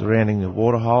surrounding the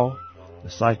waterhole, the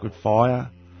sacred fire,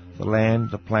 the land,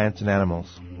 the plants and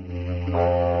animals.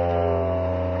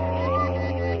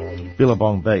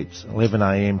 Billabong Beats, 11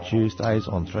 a.m. Tuesdays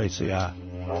on 3CR.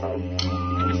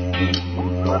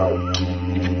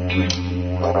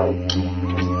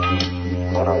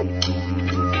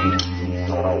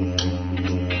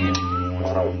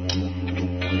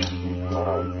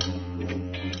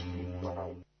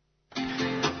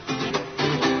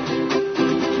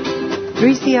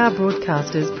 CR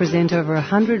broadcasters present over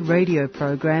 100 radio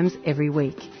programs every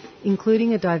week,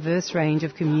 including a diverse range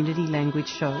of community language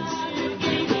shows.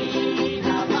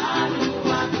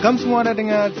 Come semua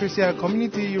dengar 3CR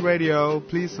Community Radio.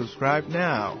 Please subscribe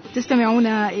now. تستمعون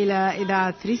إلى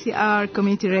إذاعة 3CR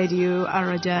Community Radio.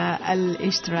 الرجاء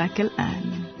الاشتراك الآن.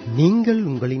 நீங்கள்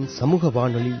உங்களின் சமூக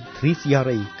வானொலி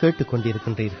 3CR-ஐ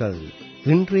கேட்டுக்கொண்டிருக்கின்றீர்கள்.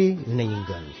 இன்றே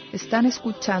இணையுங்கள். Están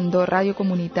escuchando Radio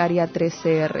Comunitaria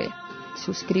 3CR.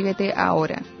 Suscríbete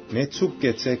ahora. Մեծուկ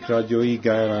կեցեք ռադիոյի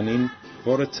գայարանին,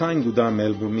 որը ցայն գուդա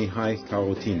Մելբուրնի հայ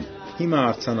քաղաքին։ Հիմա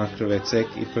արձանագրվեցեք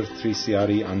իբր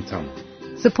 3CR-ի անդամ։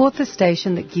 Support the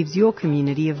station that gives your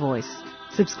community a voice.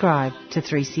 Subscribe to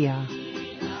 3CR.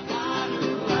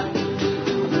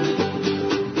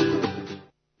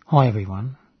 Hi everyone,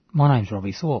 my name's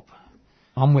Robbie Thorpe.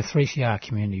 I'm with 3CR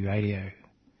Community Radio.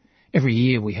 Every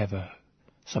year we have a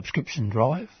subscription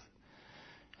drive.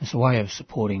 It's a way of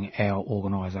supporting our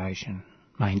organisation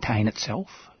maintain itself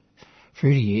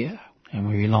through the year, and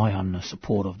we rely on the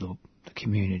support of the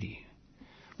community.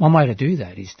 One way to do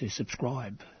that is to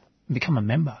subscribe and become a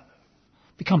member,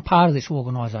 become part of this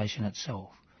organisation itself.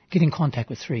 Get in contact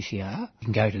with 3CR. You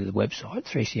can go to the website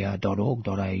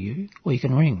 3cr.org.au, or you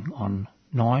can ring on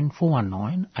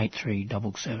 9419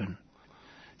 8377.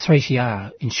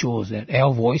 3CR ensures that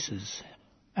our voices,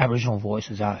 Aboriginal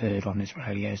voices, are heard on this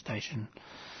radio station.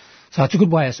 So it's a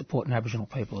good way of supporting Aboriginal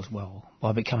people as well,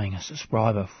 by becoming a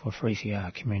subscriber for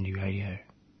 3CR Community Radio.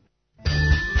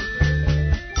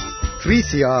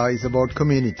 3CR is about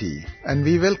community, and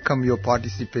we welcome your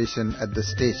participation at the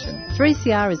station.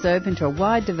 3CR is open to a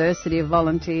wide diversity of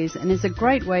volunteers and is a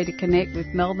great way to connect with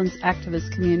Melbourne's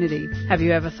activist community. Have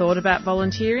you ever thought about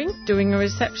volunteering, doing a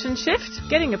reception shift,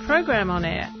 getting a program on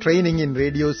air, training in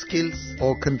radio skills,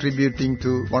 or contributing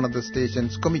to one of the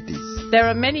station's committees? There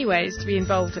are many ways to be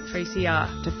involved at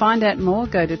 3CR. To find out more,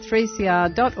 go to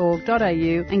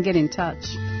 3cr.org.au and get in touch.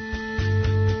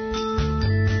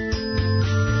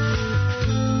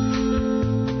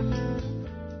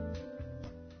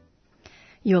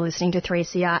 You're listening to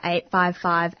 3CR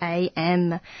 855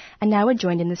 AM, and now we're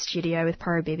joined in the studio with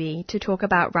Poro Bibi to talk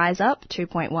about Rise Up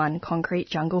 2.1 Concrete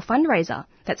Jungle fundraiser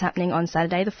that's happening on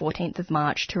Saturday the 14th of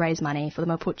March to raise money for the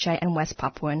Mapuche and West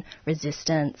Papuan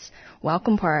resistance.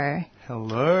 Welcome, Poro.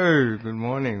 Hello, good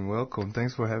morning, welcome.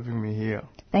 Thanks for having me here.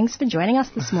 Thanks for joining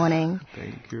us this morning.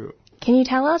 Thank you. Can you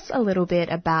tell us a little bit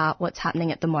about what's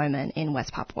happening at the moment in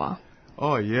West Papua?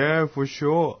 Oh yeah, for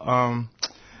sure.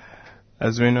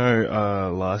 As we know,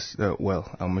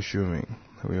 I'm assuming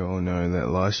we all know that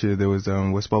last year there was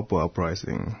West Papua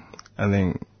uprising. I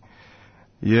think,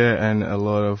 yeah, and a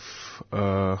lot of,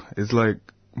 it's like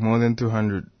more than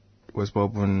 200 West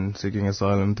Papuan seeking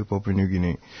asylum to Papua New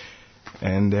Guinea.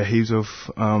 And there are heaps of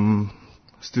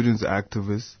students,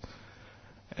 activists,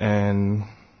 and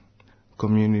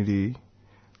community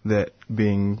that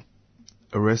being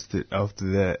arrested after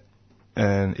that.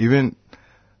 And even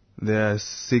there are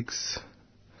 6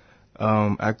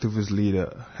 activist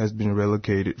leader has been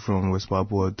relocated from West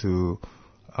Papua to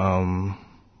Kalimantan,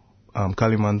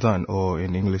 or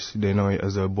in English they know it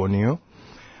as a Borneo,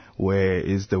 where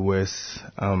is the west,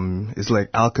 it's like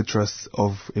Alcatraz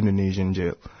of Indonesian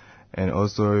jail. And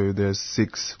also there's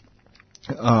 6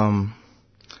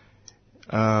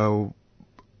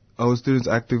 our students'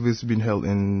 activists been held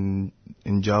in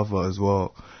Java as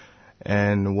well,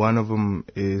 and one of them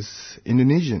is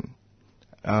Indonesian,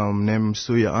 named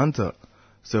Surya Anta.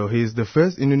 So he's the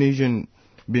first Indonesian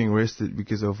being arrested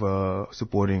because of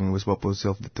supporting West Papua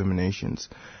self-determinations.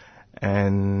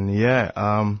 And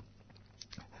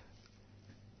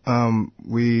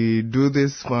we do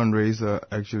this fundraiser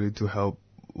actually to help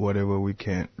whatever we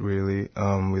can, really,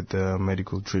 with the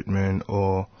medical treatment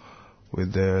or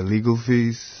with the legal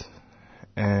fees.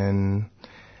 And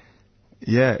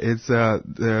it's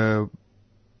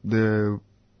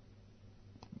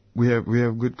we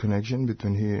have good connection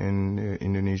between here and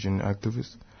Indonesian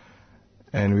activists,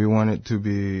 and we want it to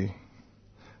be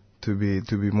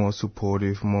more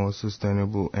supportive, more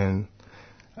sustainable. And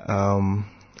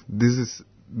this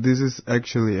is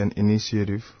actually an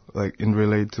initiative, like in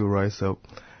relate to Rise Up,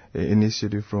 an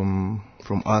initiative from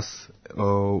us,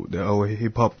 our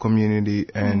hip hop community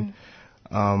and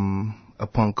a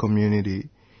punk community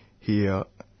here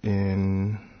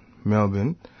in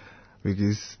Melbourne,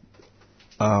 because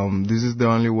this is the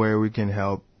only way we can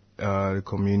help the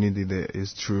community there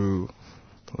is through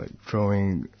like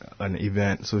throwing an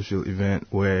event, social event,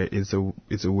 where it's a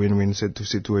win-win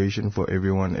situation for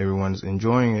everyone. Everyone's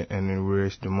enjoying it, and then we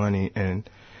raise the money, and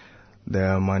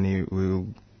the money will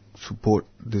support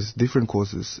these different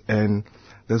causes. And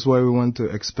that's why we want to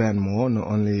expand more, not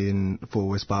only for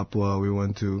West Papua. We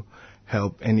want to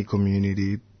help any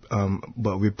community,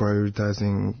 but we're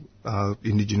prioritizing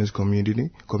indigenous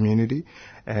community.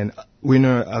 And we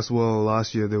know as well,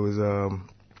 last year there was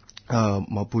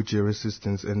Mapuche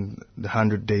resistance and the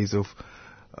 100 days of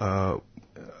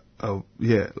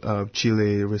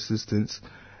Chile resistance,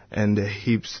 and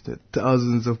the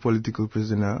thousands of political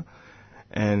prisoners.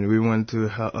 And we want to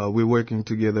we're working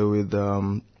together with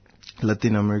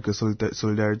Latin America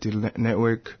Solidarity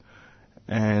Network,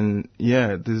 and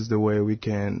this is the way we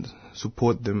can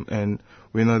support them. And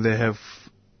we know they have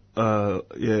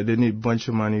they need a bunch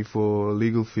of money for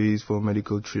legal fees, for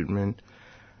medical treatment.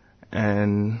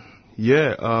 And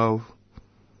the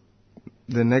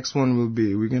next one will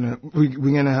be we're gonna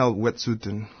help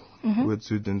wetsuiting.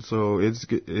 Wetsuiting. So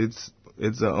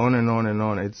it's on and on and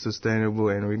on. It's sustainable,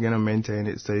 and we're gonna maintain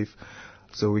it safe,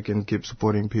 so we can keep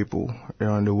supporting people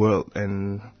around the world.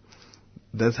 And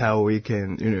that's how we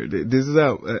can, this is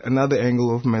another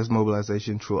angle of mass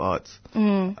mobilization through arts.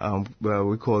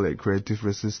 We call it creative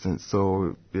resistance.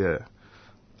 So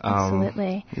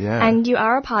absolutely. And you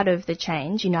are a part of the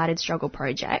Change United Struggle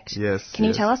Project. Yes. Can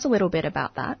you tell us a little bit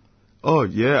about that? Oh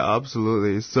yeah,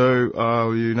 absolutely.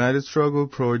 So United Struggle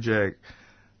Project,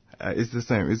 it's the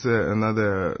same. It's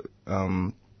another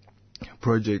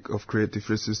project of creative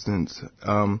resistance.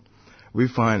 We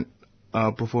find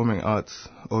performing arts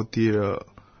or theater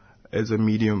as a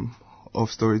medium of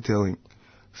storytelling.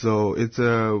 So it's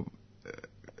a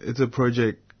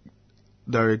project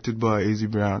directed by Izzy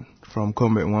Brown from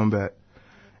Combat Wombat,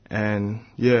 and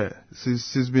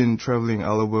she's been traveling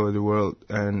all over the world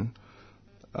and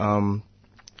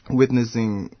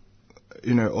witnessing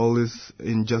all this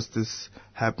injustice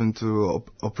happen to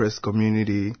oppressed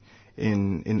community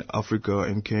in Africa,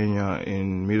 in Kenya,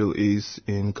 in Middle East,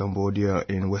 in Cambodia,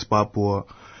 in West Papua,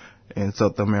 in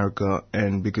South America.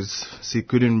 And because she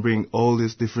couldn't bring all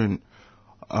these different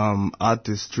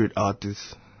artists, street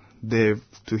artists, there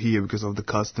to here because of the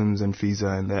customs and visa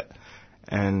and that,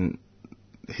 and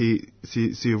she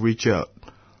reached out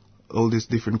all this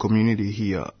different community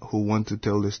here who want to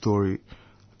tell the story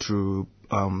through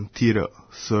theater.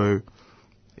 So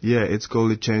it's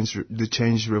called the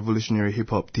Change Revolutionary Hip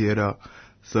Hop Theater.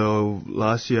 So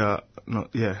last year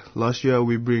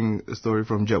we bring a story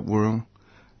from Jab Wurrung.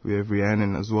 We have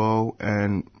Rhiannon as well,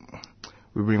 and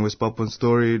we bring West Papuan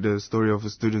story, the story of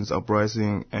a students'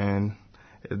 uprising, and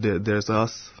there's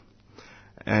us.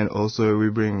 And also we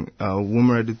bring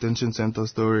Woomera Detention Center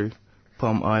story,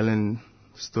 Palm Island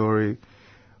story.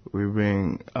 We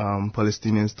bring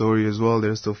Palestinian story as well.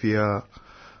 There's Sophia.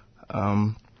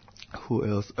 Who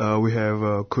else? We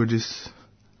have Kurdish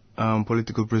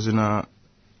political prisoner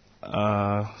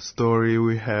story.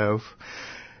 We have,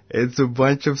 it's a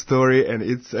bunch of story, and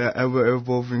it's an ever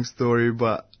evolving story,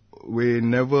 but we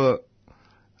never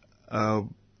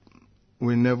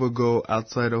go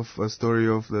outside of a story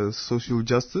of the social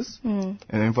justice and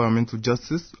environmental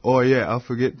justice. Oh yeah, I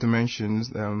forget to mention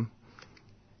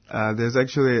There's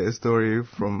actually a story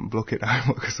from Blockhead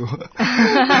IMOC as well.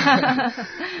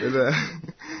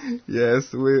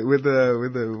 with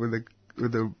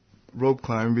the rope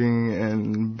climbing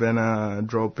and banner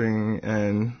dropping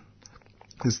and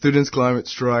the students' climate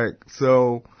strike.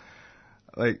 So,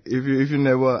 like, if you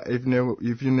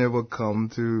never come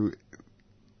to,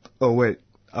 oh wait,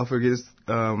 I forget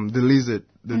the lizard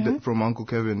from Uncle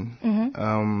Kevin,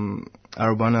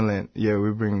 Arabana Land. Yeah,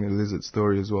 we bring the lizard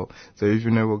story as well. So if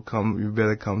you never come, you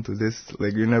better come to this.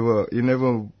 Like, you never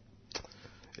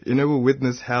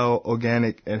witness how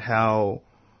organic and how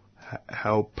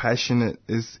passionate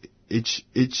is each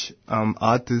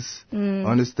artist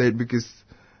on the stage, because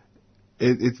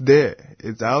it's there.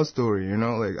 It's our story, you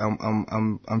know. Like,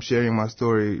 I'm sharing my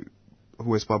story,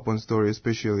 West Papuan story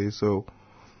especially. So,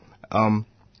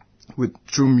 with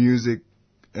true music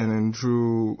and in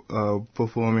true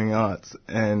performing arts,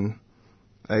 and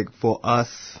like for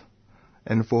us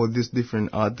and for these different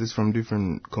artists from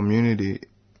different community,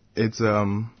 it's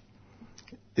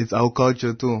our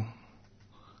culture too.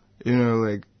 You know,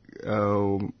 like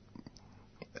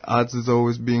arts is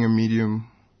always being a medium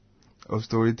of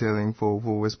storytelling for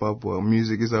West Papua.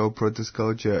 Music is our protest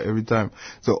culture every time.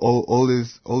 So all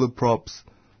the props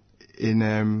in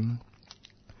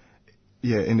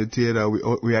the theater,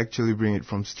 we actually bring it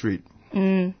from street.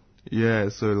 Yeah,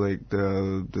 so like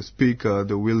the speaker,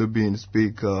 the Willow Bean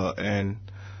speaker, and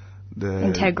the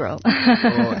integral.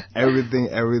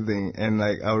 everything. And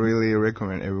like, I really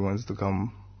recommend everyone to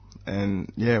come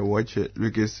and watch it,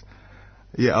 because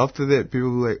after that people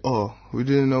were like, oh, we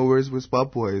didn't know where West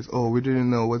Papua is. Oh, we didn't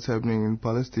know what's happening in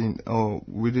Palestine. Oh,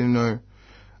 we didn't know.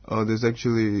 Oh, there's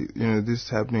actually this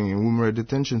happening in Woomera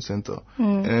Detention Center.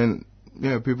 And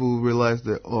people realize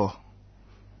that, oh,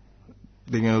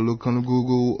 they're going to look on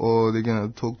Google, or they're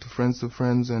going to talk to friends,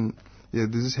 and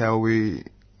this is how we,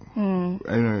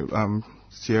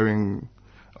 sharing,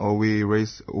 or we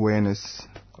raise awareness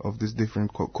of these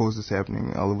different causes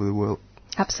happening all over the world.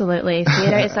 Absolutely.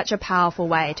 Theatre is such a powerful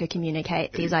way to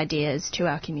communicate these ideas to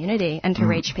our community and to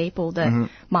reach people that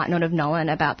might not have known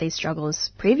about these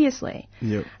struggles previously.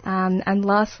 Yep. And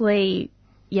lastly,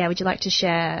 would you like to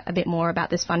share a bit more about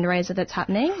this fundraiser that's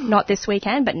happening? Not this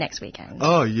weekend, but next weekend.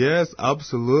 Oh, yes,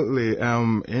 absolutely.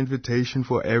 Invitation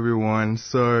for everyone.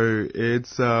 So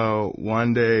it's a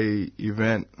one-day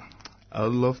event. I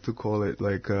would love to call it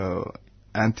like a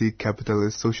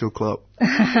anti-capitalist social club.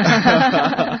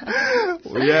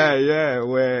 Where,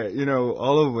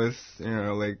 all of us,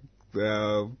 like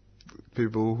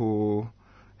people who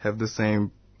have the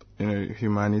same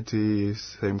humanity,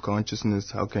 same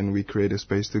consciousness, how can we create a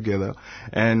space together?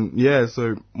 And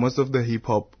so most of the hip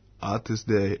hop artists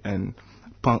there and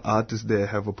punk artists there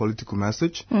have a political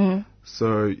message.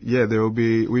 So there will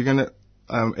be, we're gonna,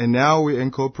 and now we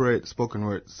incorporate spoken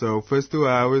word. So first 2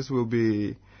 hours will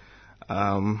be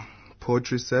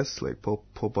poetry sets, like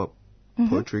pop-up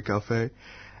poetry cafe,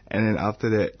 and then after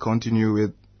that continue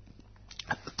with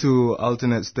 2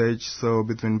 alternate stage, so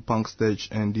between punk stage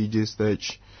and DJ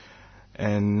stage.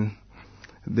 And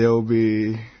there will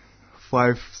be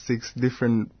 5-6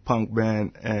 different punk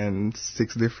band and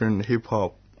 6 different hip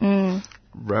hop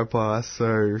rappers.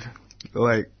 So,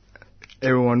 like,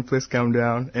 everyone please come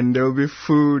down. And there will be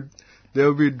food, there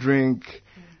will be drink,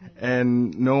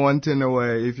 and no one turn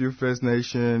away. If you're First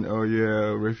Nation or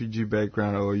you're a refugee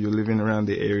background or you're living around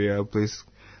the area, please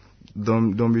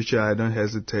don't be shy, don't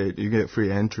hesitate. You get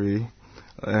free entry.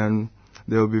 And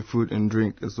there will be food and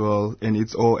drink as well, and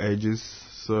it's all ages.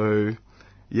 So,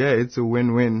 it's a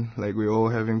win-win. Like, we're all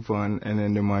having fun, and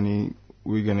then the money,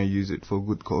 we're going to use it for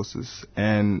good causes,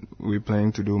 and we're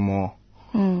planning to do more.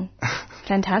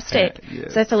 Fantastic.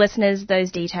 Yes. So for listeners,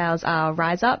 those details are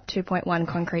Rise Up 2.1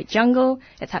 Concrete Jungle.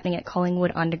 It's happening at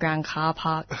Collingwood Underground Car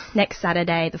Park next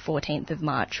Saturday, the 14th of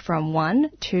March, from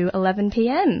 1 to 11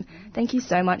 p.m. Thank you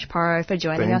so much, Paro, for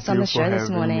joining us on the show this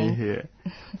morning. Thank you for having me here.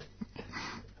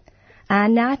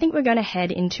 And now I think we're going to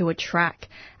head into a track,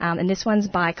 and this one's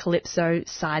by Calypso,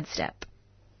 Sidestep.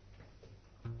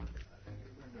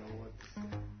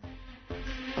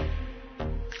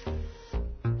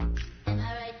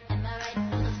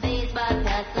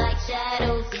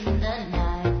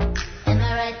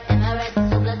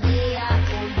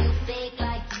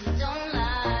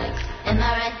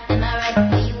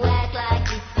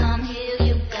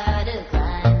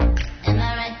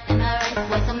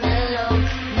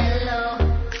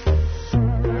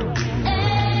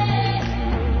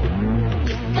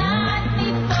 God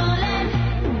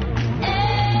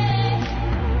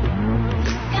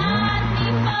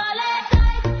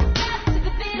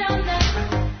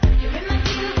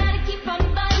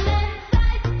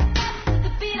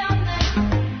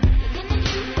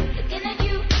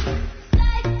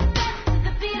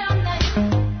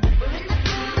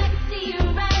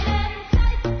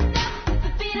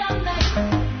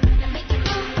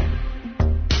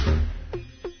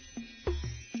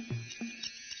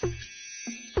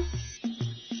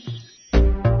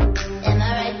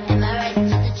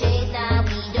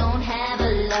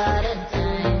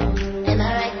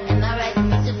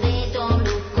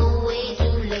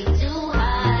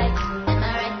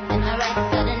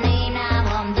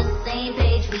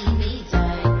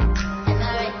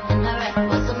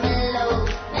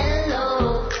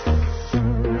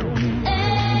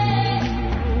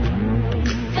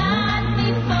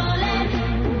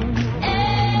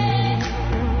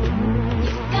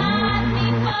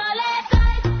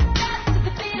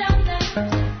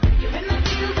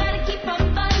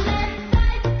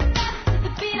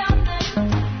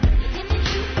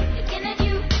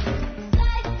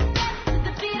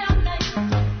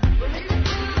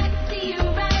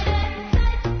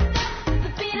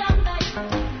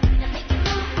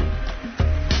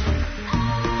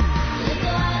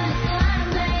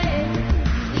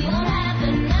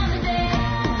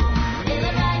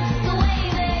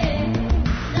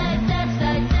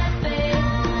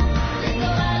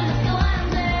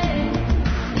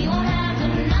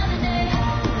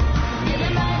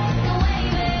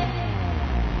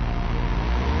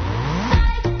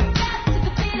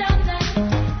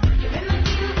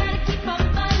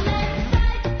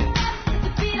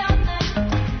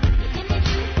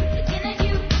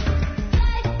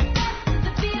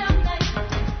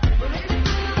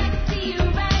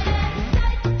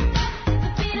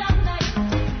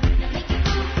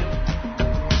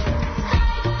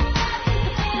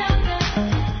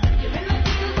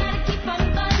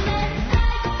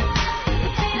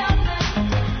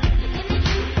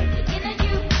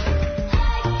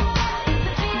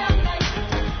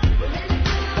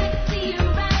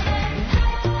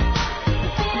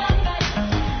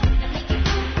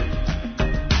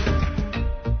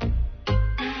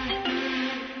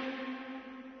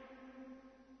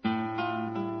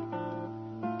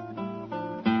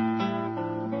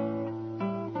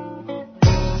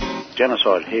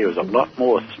genocide here is a lot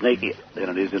more sneaky than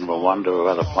it is in Rwanda or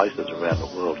other places around the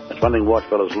world. It's one thing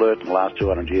whitefellas learned in the last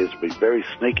 200 years, to be very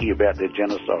sneaky about their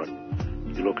genocide.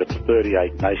 You look at the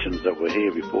 38 nations that were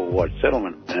here before white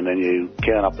settlement, and then you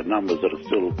count up the numbers that are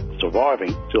still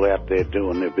surviving, still out there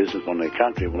doing their business on their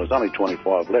country. Well, there's only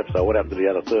 25 left, so what happened to the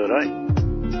other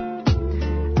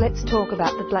 13? Let's talk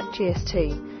about the Black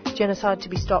GST. Genocide to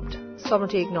be stopped,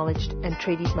 sovereignty acknowledged and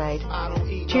treaties made.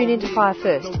 Tune in to Fire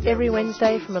First every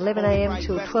Wednesday from 11am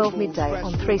till 12 midday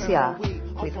on 3CR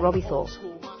with Robbie Thorpe.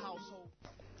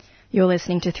 You're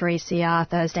listening to 3CR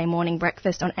Thursday Morning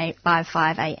Breakfast on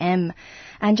 855am.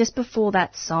 And just before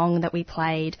that song that we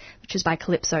played, which was by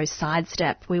Calypso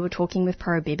Sidestep, we were talking with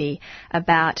Pro Bibi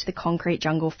about the Concrete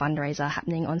Jungle fundraiser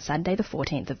happening on Saturday the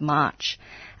 14th of March.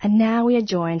 And now we are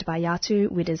joined by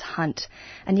Yatu Widders Hunt.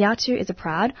 And Yatu is a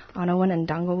proud Anawan and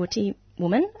Dangawuti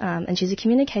woman, and she's a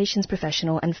communications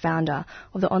professional and founder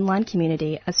of the online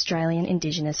community Australian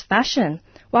Indigenous Fashion.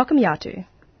 Welcome, Yatu.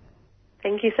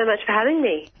 Thank you so much for having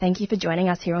me. Thank you for joining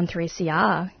us here on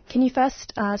 3CR. Can you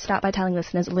first start by telling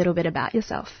listeners a little bit about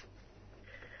yourself?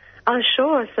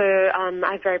 Sure. So I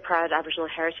have very proud Aboriginal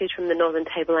heritage from the Northern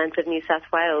Tablelands of New South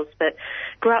Wales, but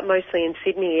grew up mostly in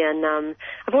Sydney, and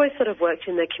I've always sort of worked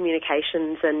in the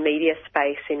communications and media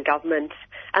space in government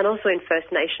and also in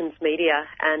First Nations media.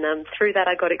 And through that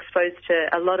I got exposed to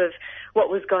a lot of what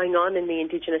was going on in the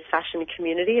Indigenous fashion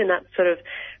community, and that sort of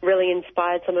really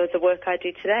inspired some of the work I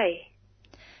do today.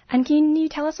 And can you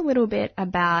tell us a little bit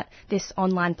about this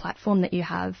online platform that you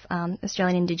have,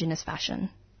 Australian Indigenous Fashion?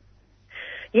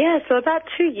 Yeah, so about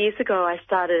 2 years ago I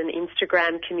started an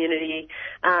Instagram community,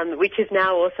 which is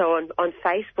now also on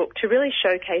Facebook, to really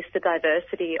showcase the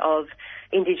diversity of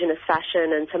Indigenous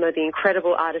fashion and some of the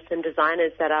incredible artists and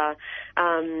designers that are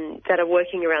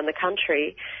working around the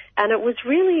country. And it was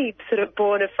really sort of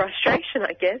born of frustration,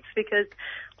 I guess, because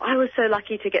I was so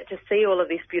lucky to get to see all of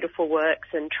these beautiful works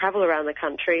and travel around the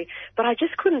country, but I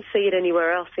just couldn't see it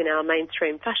anywhere else in our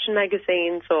mainstream fashion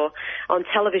magazines or on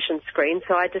television screens,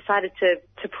 so I decided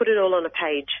to put it all on a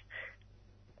page.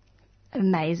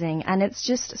 Amazing. And it's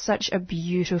just such a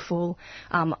beautiful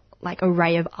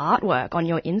array of artwork on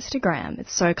your Instagram.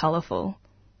 It's so colourful.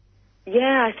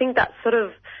 Yeah, I think that's sort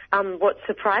of what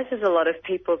surprises a lot of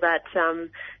people, that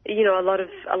a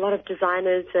lot of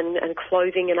designers and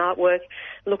clothing and artwork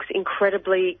looks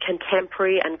incredibly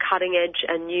contemporary and cutting edge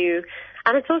and new,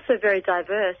 and it's also very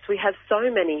diverse. We have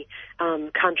so many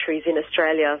countries in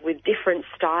Australia with different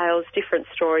styles, different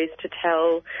stories to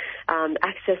tell,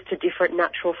 access to different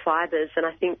natural fibres, and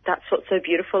I think that's what's so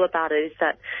beautiful about it, is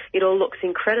that it all looks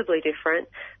incredibly different.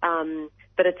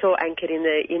 But it's all anchored in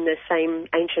the same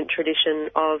ancient tradition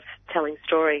of telling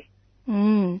story.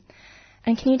 And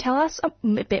can you tell us a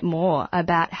bit more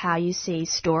about how you see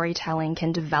storytelling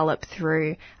can develop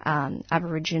through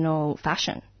Aboriginal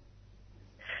fashion?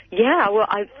 Yeah, well,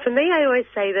 for me, I always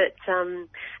say that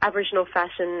Aboriginal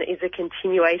fashion is a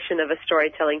continuation of a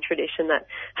storytelling tradition that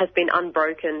has been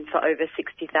unbroken for over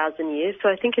 60,000 years. So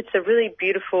I think it's a really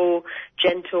beautiful,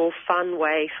 gentle, fun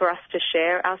way for us to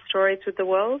share our stories with the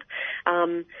world,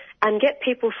 and get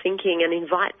people thinking and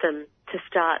invite them to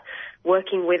start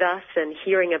working with us and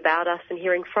hearing about us and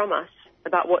hearing from us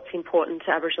about what's important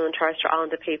to Aboriginal and Torres Strait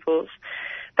Islander peoples.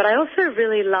 But I also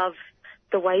really love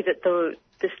the way that the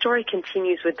story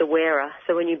continues with the wearer.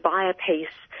 So when you buy a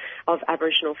piece of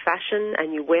Aboriginal fashion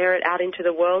and you wear it out into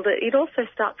the world, it also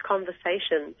starts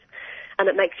conversations, and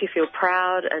it makes you feel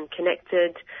proud and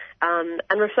connected,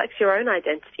 and reflects your own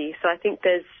identity. So I think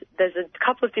there's a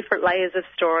couple of different layers of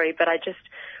story, but I just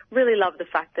really love the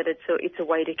fact that it's a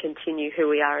way to continue who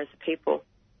we are as a people.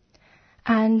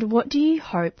 And what do you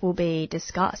hope will be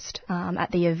discussed at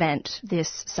the event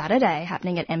this Saturday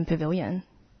happening at M Pavilion?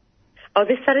 Oh,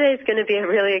 this Saturday is going to be a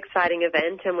really exciting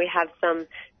event, and we have some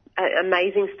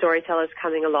amazing storytellers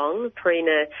coming along.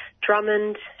 Parina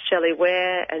Drummond, Shelley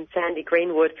Ware and Sandy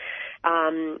Greenwood,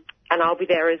 and I'll be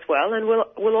there as well. And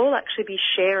we'll all actually be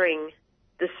sharing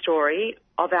the story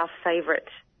of our favourite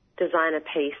designer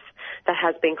piece that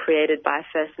has been created by a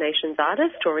First Nations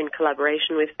artist or in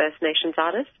collaboration with First Nations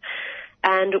artists.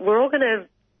 And we're all going to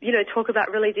talk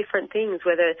about really different things,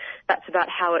 whether that's about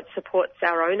how it supports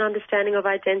our own understanding of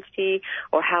identity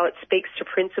or how it speaks to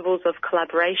principles of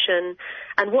collaboration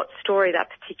and what story that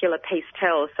particular piece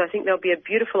tells. So I think there'll be a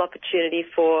beautiful opportunity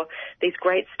for these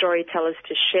great storytellers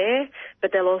to share,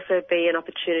 but there'll also be an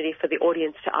opportunity for the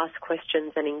audience to ask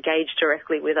questions and engage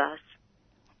directly with us.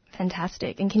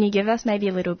 Fantastic. And can you give us maybe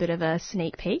a little bit of a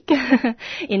sneak peek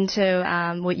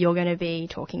into what you're going to be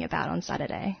talking about on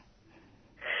Saturday?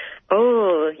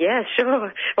 Oh, yeah,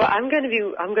 sure. Well, I'm going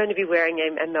to be wearing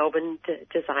a Melbourne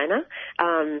designer,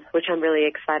 which I'm really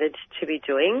excited to be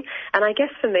doing. And I guess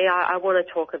for me, I want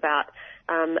to talk about,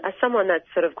 as someone that's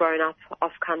sort of grown up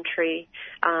off country,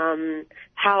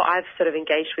 how I've sort of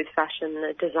engaged with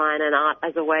fashion, design and art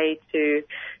as a way to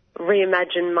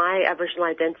reimagine my Aboriginal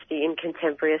identity in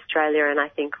contemporary Australia, and I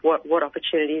think what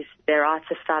opportunities there are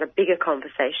to start a bigger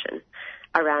conversation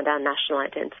around our national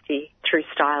identity through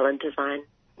style and design.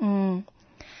 Mm.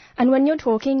 And when you're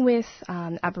talking with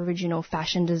Aboriginal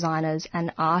fashion designers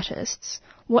and artists,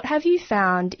 what have you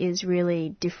found is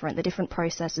really different, the different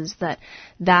processes that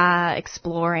they're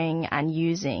exploring and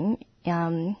using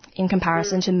in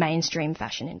comparison to mainstream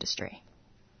fashion industry?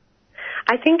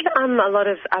 I think a lot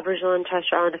of Aboriginal and Torres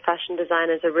Strait Islander fashion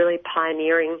designers are really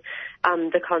pioneering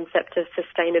the concept of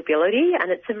sustainability,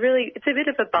 and it's a bit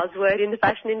of a buzzword in the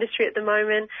fashion industry at the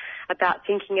moment about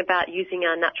thinking about using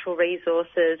our natural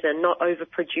resources and not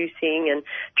overproducing and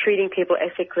treating people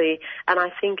ethically. And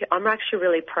I think I'm actually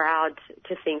really proud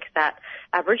to think that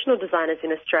Aboriginal designers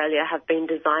in Australia have been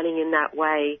designing in that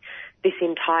way this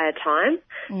entire time.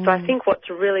 So I think what's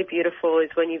really beautiful is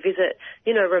when you visit,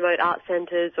 remote art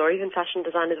centres or even fashion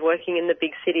designers working in the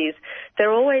big cities,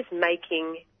 they're always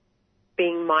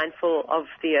being mindful of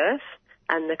the earth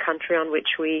and the country on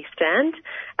which we stand.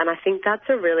 And I think that's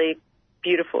a really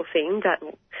beautiful thing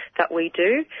that we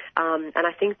do. And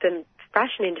I think the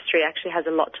fashion industry actually has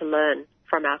a lot to learn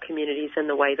from our communities and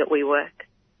the way that we work.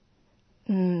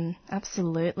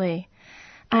 Absolutely.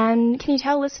 And can you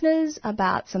tell listeners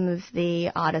about some of the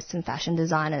artists and fashion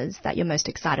designers that you're most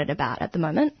excited about at the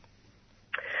moment?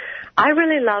 I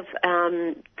really love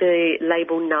the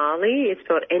label Gnarly. It's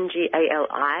spelled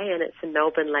Ngali, and it's a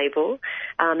Melbourne label.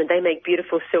 And they make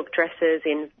beautiful silk dresses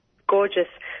in gorgeous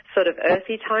sort of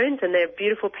earthy tones, and they're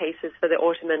beautiful pieces for the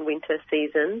autumn and winter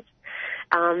seasons.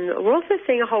 We're also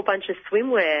seeing a whole bunch of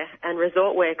swimwear and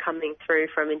resort wear coming through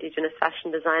from Indigenous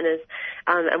fashion designers.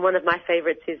 And one of my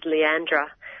favourites is Leandra.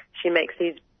 She makes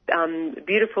these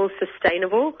beautiful,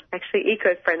 sustainable, actually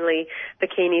eco-friendly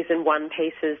bikinis and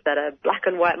one-pieces that are black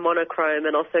and white monochrome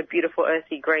and also beautiful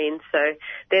earthy greens. So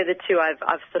they're the two I've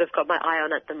sort of got my eye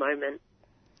on at the moment.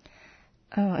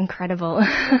 Oh, incredible.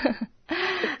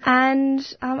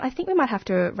 And I think we might have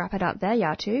to wrap it up there,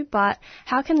 Yatu, but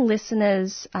how can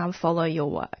listeners follow your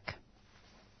work?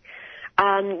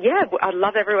 I'd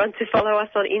love everyone to follow us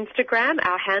on Instagram.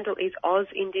 Our handle is Oz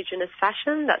Indigenous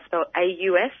Fashion. That's spelled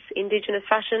AUS Indigenous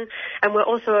Fashion. And we're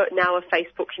also now a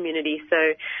Facebook community.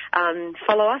 So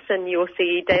follow us and you'll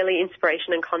see daily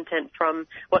inspiration and content from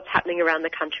what's happening around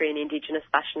the country in Indigenous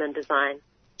fashion and design.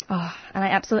 Oh, and I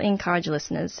absolutely encourage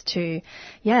listeners to,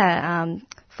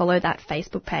 follow that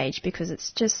Facebook page because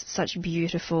it's just such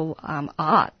beautiful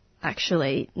art,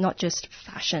 actually, not just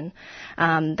fashion,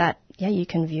 that you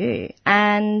can view.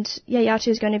 And Yatu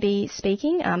is going to be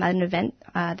speaking at an event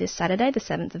this Saturday, the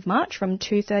 7th of March, from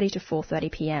 2:30 to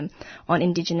 4:30 p.m. on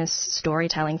Indigenous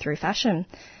storytelling through fashion.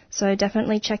 So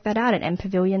definitely check that out at M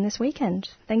Pavilion this weekend.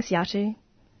 Thanks, Yatu.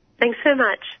 Thanks so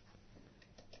much.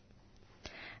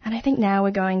 And I think now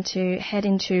we're going to head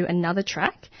into another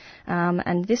track,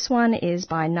 and this one is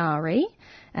by Nari,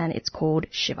 and it's called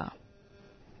Shiver.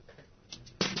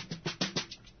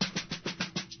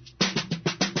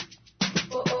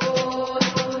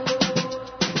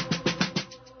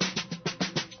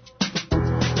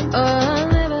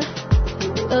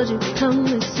 You come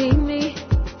to see me,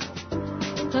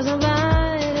 'cause I'm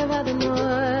right about the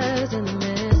noise and the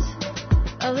mess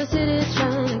of the city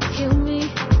trying to kill me.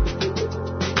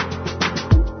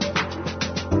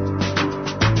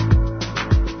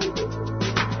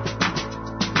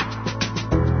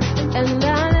 And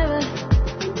I never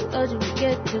thought you'd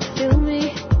get to feel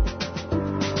me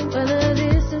when the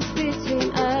distance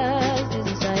between us is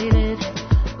excited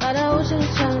by the ocean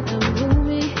trying to come through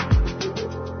me.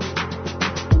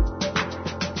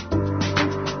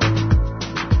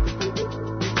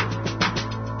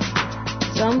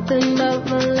 Something about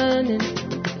my learning,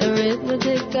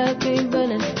 arithmetic got me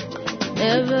burning.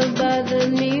 Never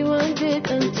bothered me one bit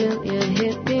until you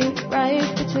hit me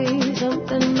right between.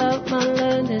 Something about my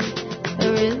learning,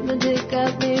 arithmetic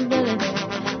got me burning.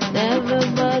 Never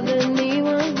bothered me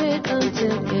one bit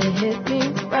until you hit me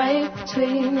right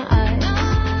between the eyes.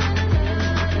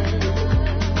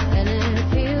 And it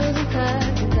feels like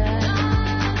I can die.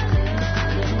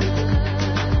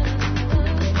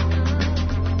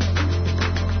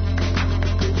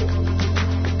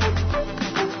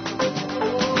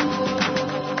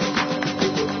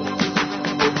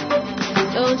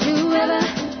 Don't you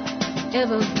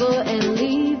ever go and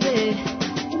leave it.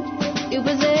 You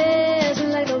possess me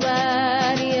like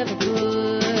nobody ever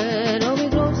could.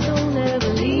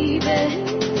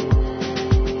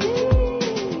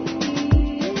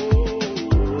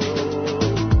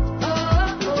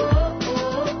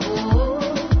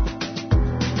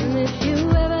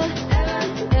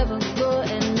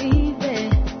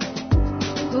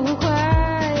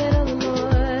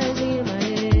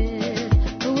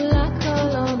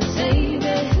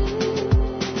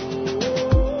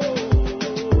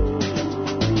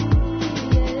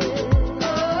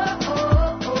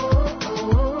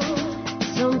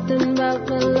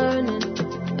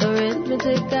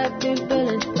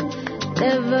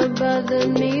 bothered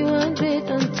me one bit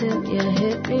until you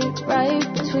hit me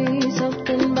right between.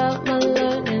 Something about my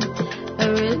learning,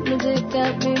 arithmetic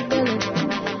got me billing.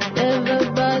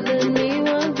 Never bothered me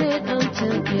one bit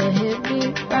until you hit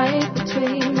me right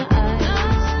between my eyes.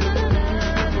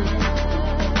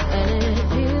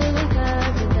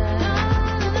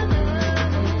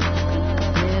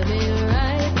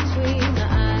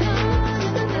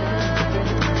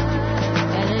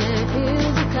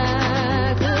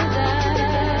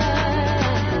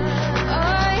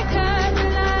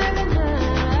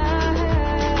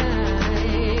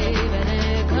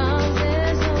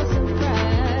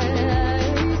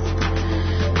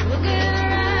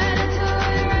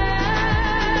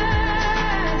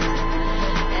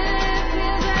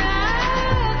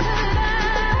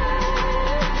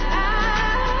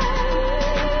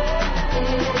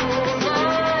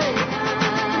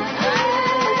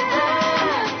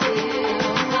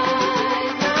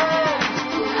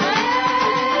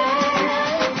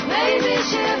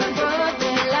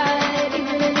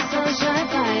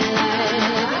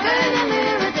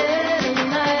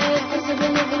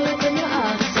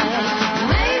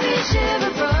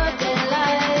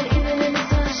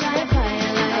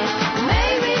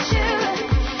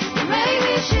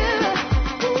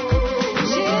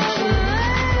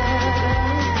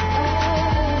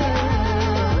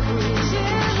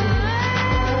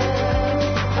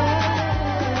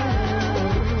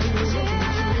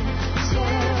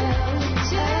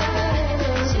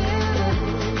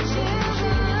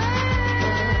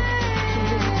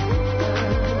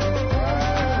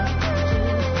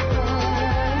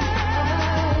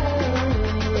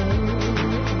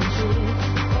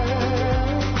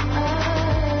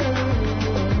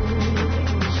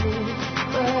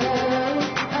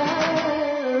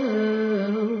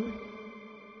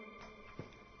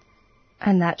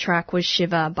 And that track was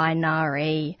Shiver by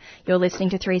Nari. You're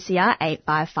listening to 3CR 8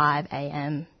 by 5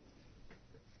 AM.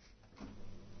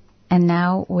 And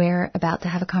now we're about to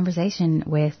have a conversation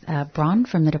with Bron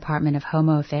from the Department of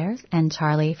Homo Affairs and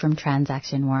Charlie from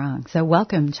Transaction Warong. So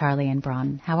welcome, Charlie and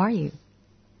Bron. How are you?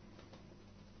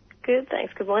 Good,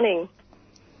 thanks. Good morning.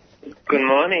 Good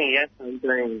morning. Yes, I'm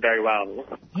doing very well.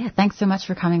 Yeah, thanks so much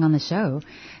for coming on the show.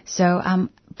 So,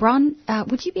 Bron,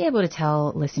 would you be able to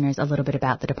tell listeners a little bit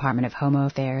about the Department of Homo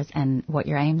Affairs and what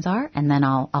your aims are? And then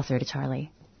I'll throw to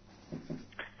Charlie.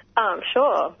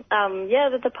 Sure.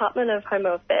 The Department of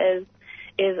Homo Affairs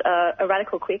is a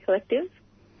radical queer collective,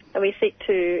 and we seek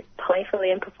to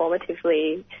playfully and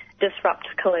performatively disrupt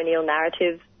colonial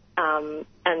narratives and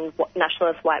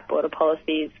nationalist white border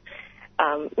policies.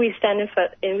 We stand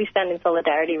in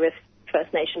solidarity with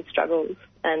First Nation struggles,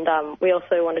 and we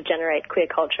also want to generate queer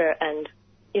culture and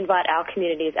invite our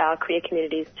queer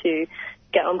communities, to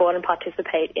get on board and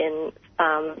participate in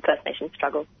First Nation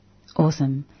struggle.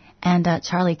 Awesome. And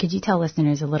Charlie, could you tell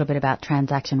listeners a little bit about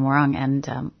Transaction Warong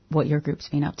and what your group's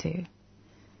been up to?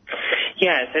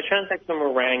 Yeah, so Transaction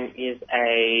Warong is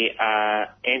a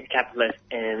anti-capitalist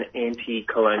and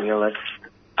anti-colonialist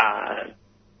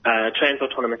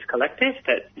trans-autonomous collective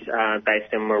that's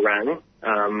based in Warong,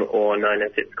 or known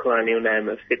as its colonial name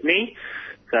of Sydney.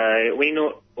 So we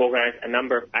organise a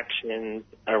number of actions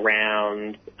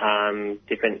around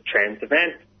different trans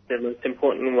events. The most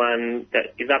important one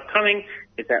that is upcoming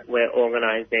is that we're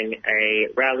organising a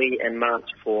rally and march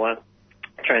for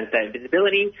Trans Day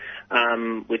visibility,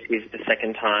 which is the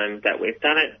second time that we've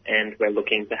done it, and we're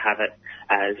looking to have it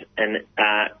as an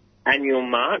annual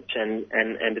march and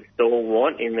a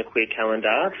stalwart in the queer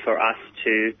calendar for us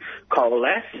to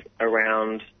coalesce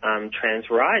around trans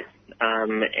rights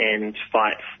and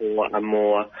fight for a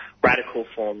more radical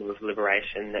form of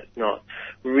liberation that's not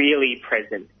really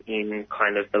present in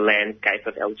kind of the landscape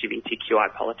of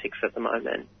LGBTQI politics at the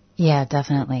moment. Yeah,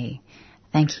 definitely.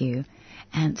 Thank you.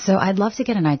 And so I'd love to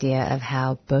get an idea of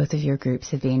how both of your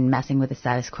groups have been messing with the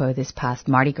status quo this past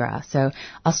Mardi Gras. So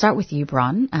I'll start with you,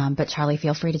 Bron, but Charlie,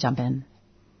 feel free to jump in.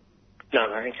 No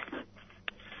worries.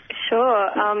 Sure.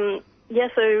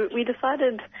 So we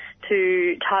decided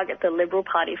to target the Liberal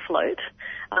Party float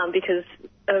because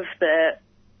of the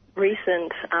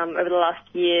recent, over the last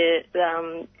year,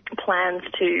 plans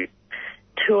to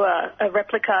tour a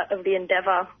replica of the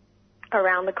Endeavour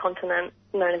around the continent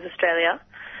known as Australia.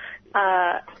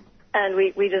 And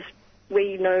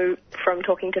we know from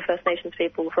talking to First Nations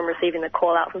people, from receiving the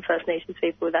call out from First Nations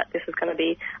people, that this is going to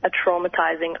be a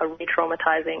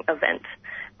re-traumatizing event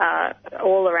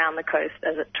all around the coast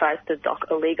as it tries to dock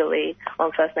illegally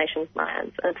on First Nations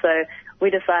lands. And so we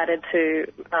decided to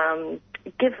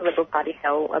give the Liberal Party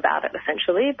hell about it,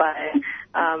 essentially, by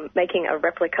making a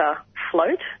replica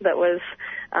float that was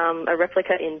a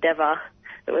replica Endeavour.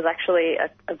 It It was actually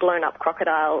a blown-up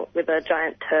crocodile with a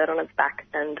giant turd on its back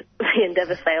and the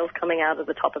Endeavour sails coming out of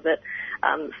the top of it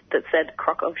that said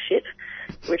 "croc of shit,"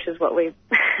 which is what we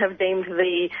have deemed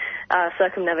the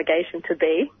circumnavigation to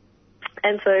be.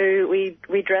 And so we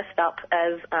dressed up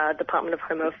as Department of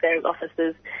Home Affairs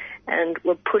officers and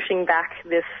were pushing back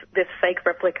this fake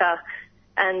replica.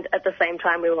 And at the same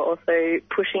time, we were also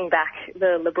pushing back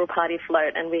the Liberal Party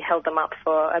float, and we held them up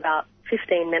for about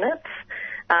 15 minutes,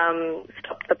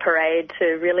 stopped the parade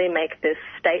to really make this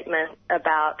statement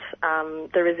about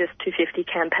the Resist 250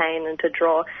 campaign and to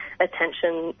draw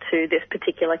attention to this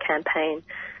particular campaign.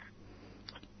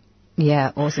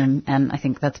 Yeah, awesome. And I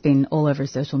think that's been all over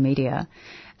social media.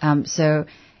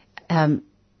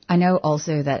 I know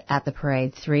also that at the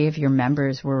parade, 3 of your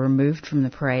members were removed from the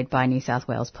parade by New South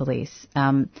Wales Police.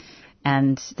 And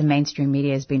the mainstream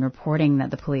media has been reporting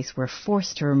that the police were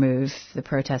forced to remove the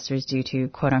protesters due to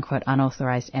quote-unquote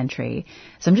unauthorized entry.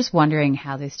 So I'm just wondering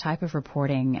how this type of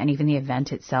reporting and even the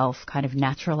event itself kind of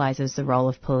naturalizes the role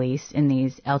of police in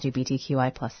these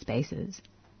LGBTQI plus spaces.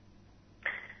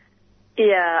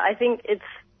 Yeah, I think it's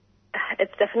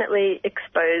definitely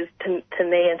exposed to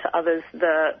me and to others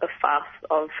the farce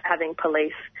of having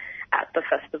police at the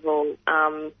festival,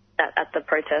 at the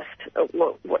protest,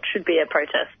 what should be a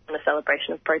protest and a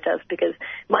celebration of protest, because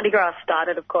Mardi Gras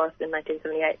started, of course, in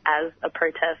 1978 as a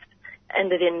protest,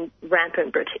 ended in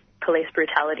rampant police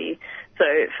brutality. So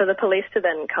for the police to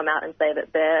then come out and say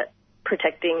that they're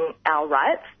protecting our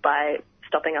rights by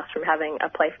stopping us from having a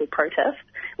playful protest,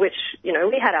 which, you know,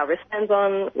 we had our wristbands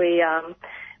on, we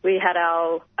had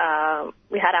our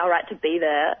right to be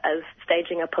there as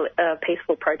staging a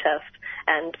peaceful protest,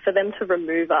 and for them to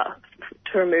remove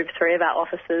 3 of our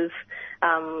officers,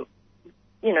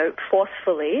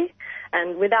 forcefully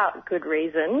and without good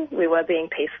reason, we were being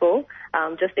peaceful,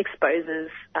 just exposes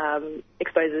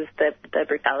the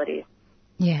brutality.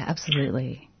 Yeah,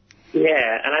 absolutely.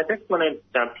 Yeah, and I just want to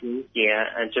jump in here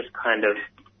and just kind of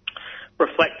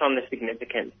reflect on the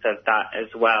significance of that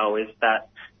as well, is that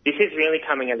this is really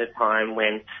coming at a time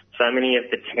when so many of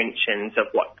the tensions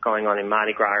of what's going on in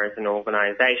Mardi Gras as an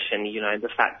organisation, you know, the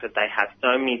fact that they have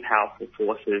so many powerful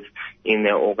forces in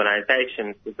their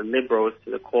organisations, to the Liberals,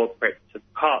 to the corporates, to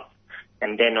the cops,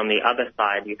 and then on the other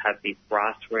side you have these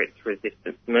grassroots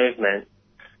resistance movements.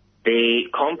 The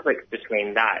conflict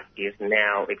between that is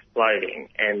now exploding,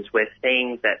 and we're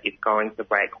seeing that it's going to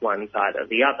break one side or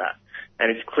the other.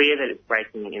 And it's clear that it's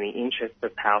breaking in the interest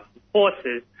of powerful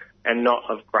forces and not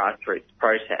of grassroots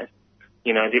protest.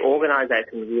 You know, the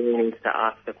organisation really needs to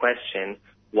ask the question,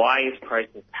 why is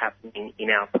protest happening in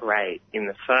our parade in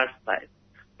the first place?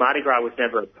 Mardi Gras was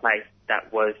never a place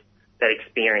that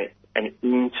experienced an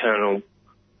internal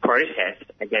protest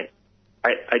against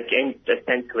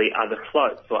essentially other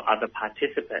floats or other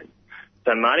participants.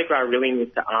 So Mardi Gras really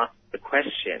needs to ask the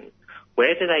question,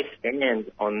 where do they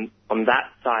stand on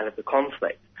that side of the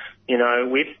conflict? You know,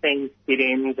 we've seen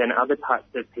sit-ins and other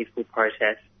types of peaceful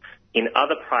protests in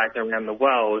other prides around the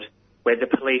world where the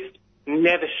police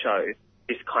never show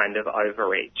this kind of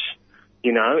overreach.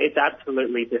 You know, it's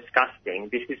absolutely disgusting.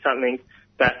 This is something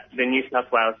that the New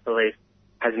South Wales Police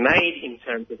has made in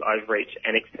terms of overreach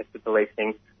and excessive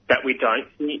policing that we don't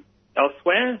see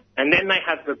elsewhere. And then they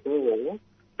have the gall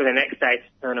for the next day to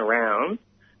turn around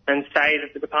and say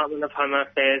that the Department of Home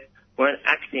Affairs weren't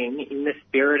acting in the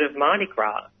spirit of Mardi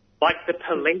Gras. Like the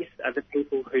police are the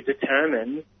people who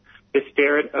determine the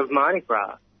spirit of Mardi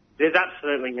Gras. It's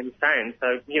absolutely insane.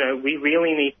 So, you know, we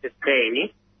really need to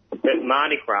see that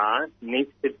Mardi Gras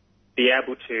needs to be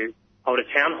able to hold a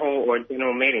town hall or a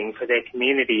general meeting for their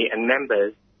community and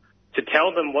members to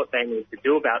tell them what they need to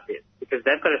do about this, because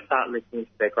they've got to start listening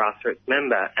to their grassroots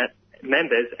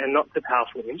members and not to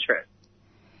powerful interests.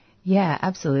 Yeah,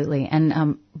 absolutely.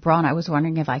 And Bron, I was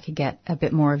wondering if I could get a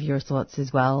bit more of your thoughts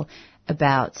as well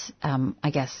about, I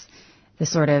guess, the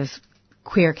sort of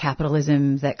queer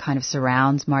capitalism that kind of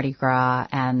surrounds Mardi Gras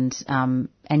and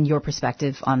your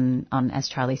perspective on, as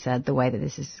Charlie said, the way that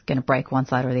this is going to break one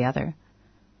side or the other.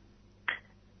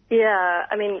 Yeah,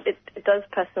 I mean, it does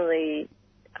personally,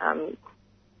 I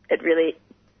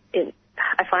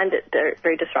find it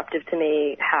very disruptive to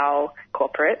me how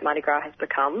corporate Mardi Gras has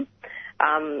become.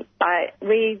 The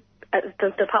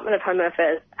Department of Home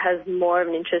Affairs has more of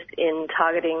an interest in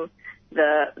targeting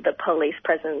the police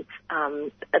presence,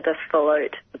 the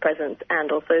float presence,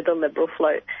 and also the Liberal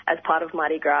float as part of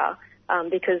Mardi Gras,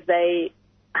 because they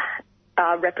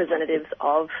are representatives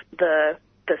of the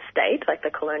state, like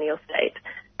the colonial state.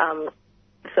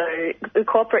 So the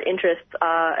corporate interests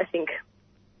are, I think,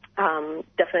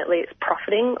 definitely is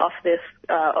profiting off this,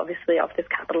 obviously off this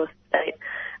capitalist state.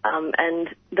 And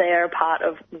they are a part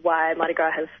of why Mardi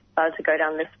Gras has started to go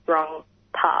down this wrong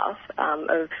path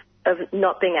of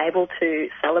not being able to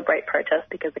celebrate protest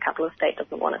because the capitalist state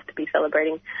doesn't want us to be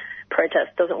celebrating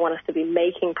protest, doesn't want us to be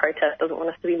making protest, doesn't want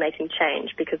us to be making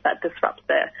change because that disrupts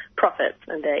their profits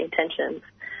and their intentions.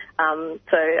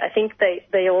 So I think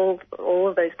they all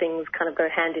of those things kind of go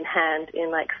hand in hand in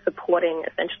like supporting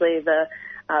essentially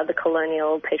the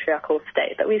colonial patriarchal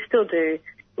state that we still do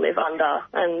live under,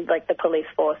 and like the police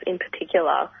force in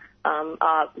particular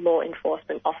are law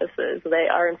enforcement officers. They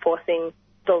are enforcing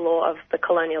the law of the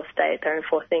colonial state. They're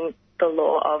enforcing the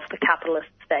law of the capitalist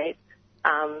state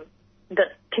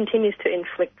that continues to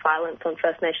inflict violence on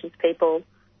First Nations people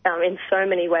in so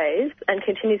many ways, and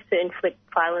continues to inflict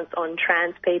violence on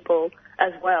trans people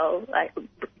as well, like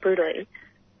brutally.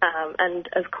 And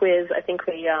as queers, I think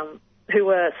we, who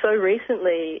were so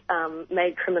recently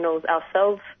made criminals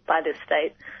ourselves by this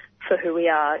state for who we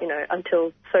are, you know,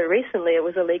 until so recently it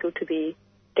was illegal to be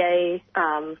gay,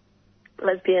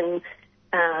 lesbian,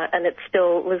 and it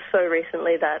still was so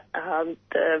recently that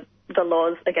the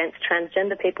laws against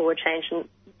transgender people were changed, and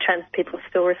trans people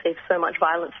still receive so much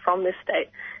violence from this state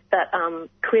that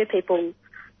queer people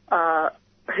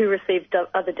who receive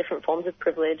other different forms of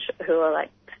privilege, who are like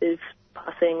cis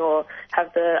passing or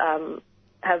have the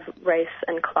have race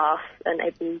and class and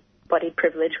able-bodied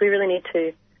privilege, we really need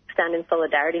to stand in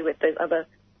solidarity with those other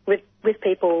with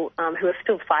people who are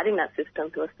still fighting that system,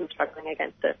 who are still struggling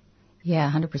against it.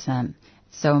 Yeah, 100%.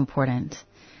 So important.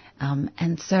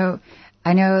 And so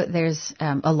I know there's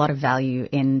a lot of value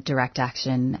in direct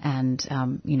action and,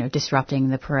 disrupting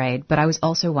the parade, but I was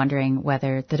also wondering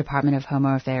whether the Department of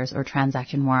Homo Affairs or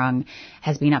Transaction Warrung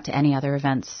has been up to any other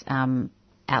events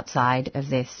outside of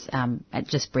this.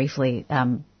 Just briefly,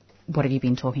 what have you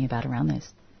been talking about around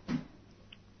this?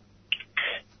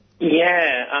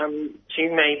 Yeah,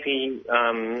 you maybe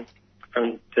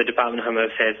from the Department of Home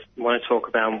Affairs want to talk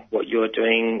about what you're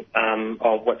doing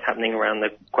or what's happening around the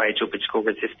Gwaedjil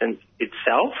resistance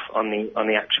itself on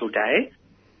the actual day?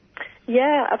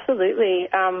 Yeah, absolutely.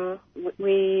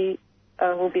 We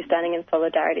will be standing in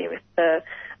solidarity with the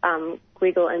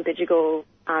Gweagal and Bidjigal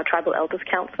Tribal Elders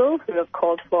Council, who have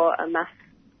called for a mass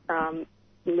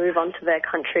move onto their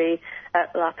country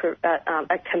at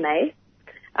Kamay,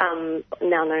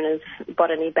 now known as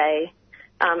Botany Bay.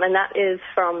 And that is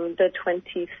from the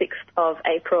 26th of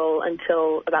April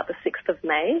until about the 6th of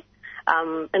May.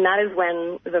 And that is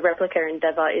when the replica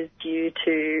Endeavour is due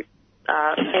to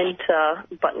enter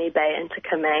Botany Bay, enter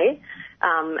Kamay.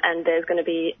 And there's going to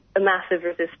be a massive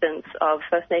resistance of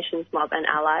First Nations mob and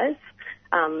allies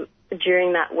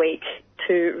during that week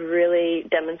to really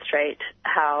demonstrate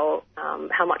how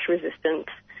much resistance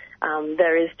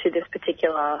there is to this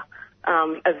particular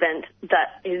event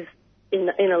that is in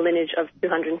a lineage of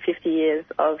 250 years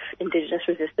of Indigenous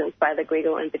resistance by the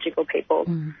Gweagal and Bidjigal people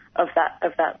of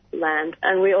that land.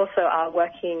 And we also are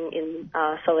working in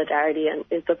solidarity and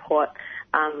in support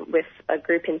with a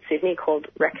group in Sydney called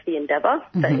Wreck the Endeavour,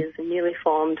 that is a newly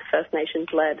formed First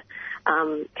Nations-led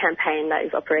campaign that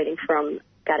is operating from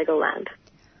Gadigal land.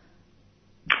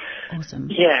 Awesome.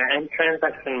 Yeah, and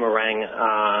Transaction Warrung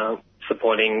are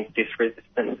supporting this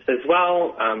resistance as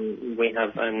well. We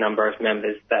have a number of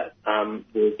members that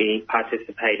will be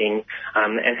participating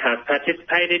and have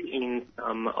participated in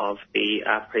some of the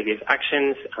previous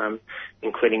actions,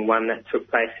 including one that took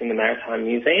place in the Maritime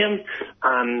Museum.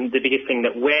 The biggest thing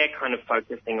that we're kind of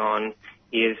focusing on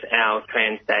is our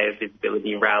Trans Day of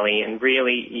Visibility rally, and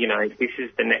really, this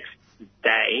is the next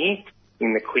day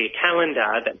in the queer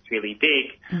calendar that's really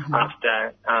big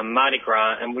after Mardi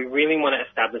Gras, and we really want to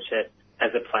establish it as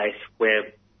a place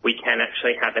where we can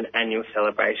actually have an annual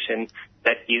celebration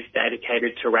that is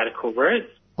dedicated to radical roots.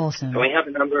 Awesome. So we have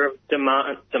a number of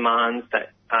demands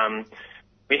that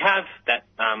we have that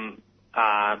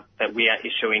we are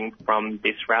issuing from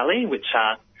this rally, which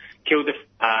are kill the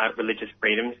Religious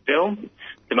Freedoms Bill,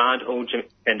 demand all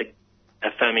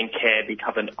gender-affirming care be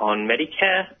covered on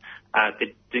Medicare,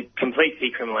 the complete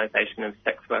decriminalisation of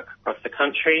sex work across the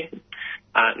country,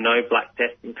 no black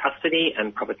death in custody,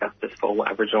 and proper justice for all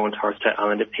Aboriginal and Torres Strait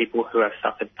Islander people who have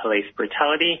suffered police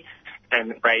brutality,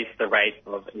 and raise the rate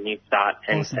of New Start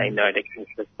and say no to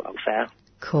conscious welfare.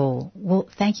 Cool. Well,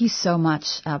 thank you so much,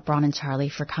 Bron and Charlie,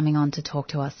 for coming on to talk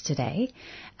to us today,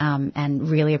 and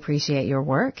really appreciate your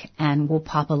work. And we'll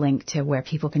pop a link to where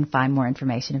people can find more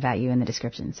information about you in the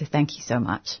description. So thank you so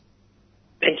much.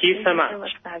 Thank you so much. Thank you so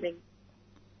much for having me.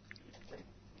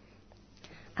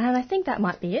 And I think that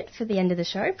might be it for the end of the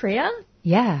show, Priya.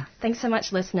 Yeah. Thanks so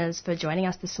much, listeners, for joining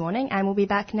us this morning, and we'll be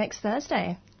back next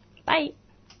Thursday. Bye.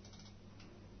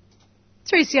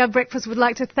 3CR Breakfast would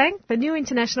like to thank the New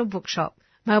International Bookshop,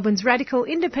 Melbourne's radical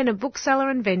independent bookseller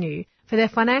and venue, for their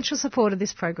financial support of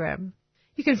this program.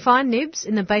 You can find Nibs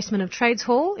in the basement of Trades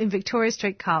Hall in Victoria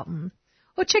Street, Carlton,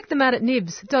 or check them out at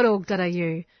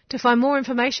nibs.org.au to find more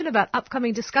information about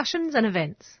upcoming discussions and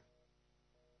events.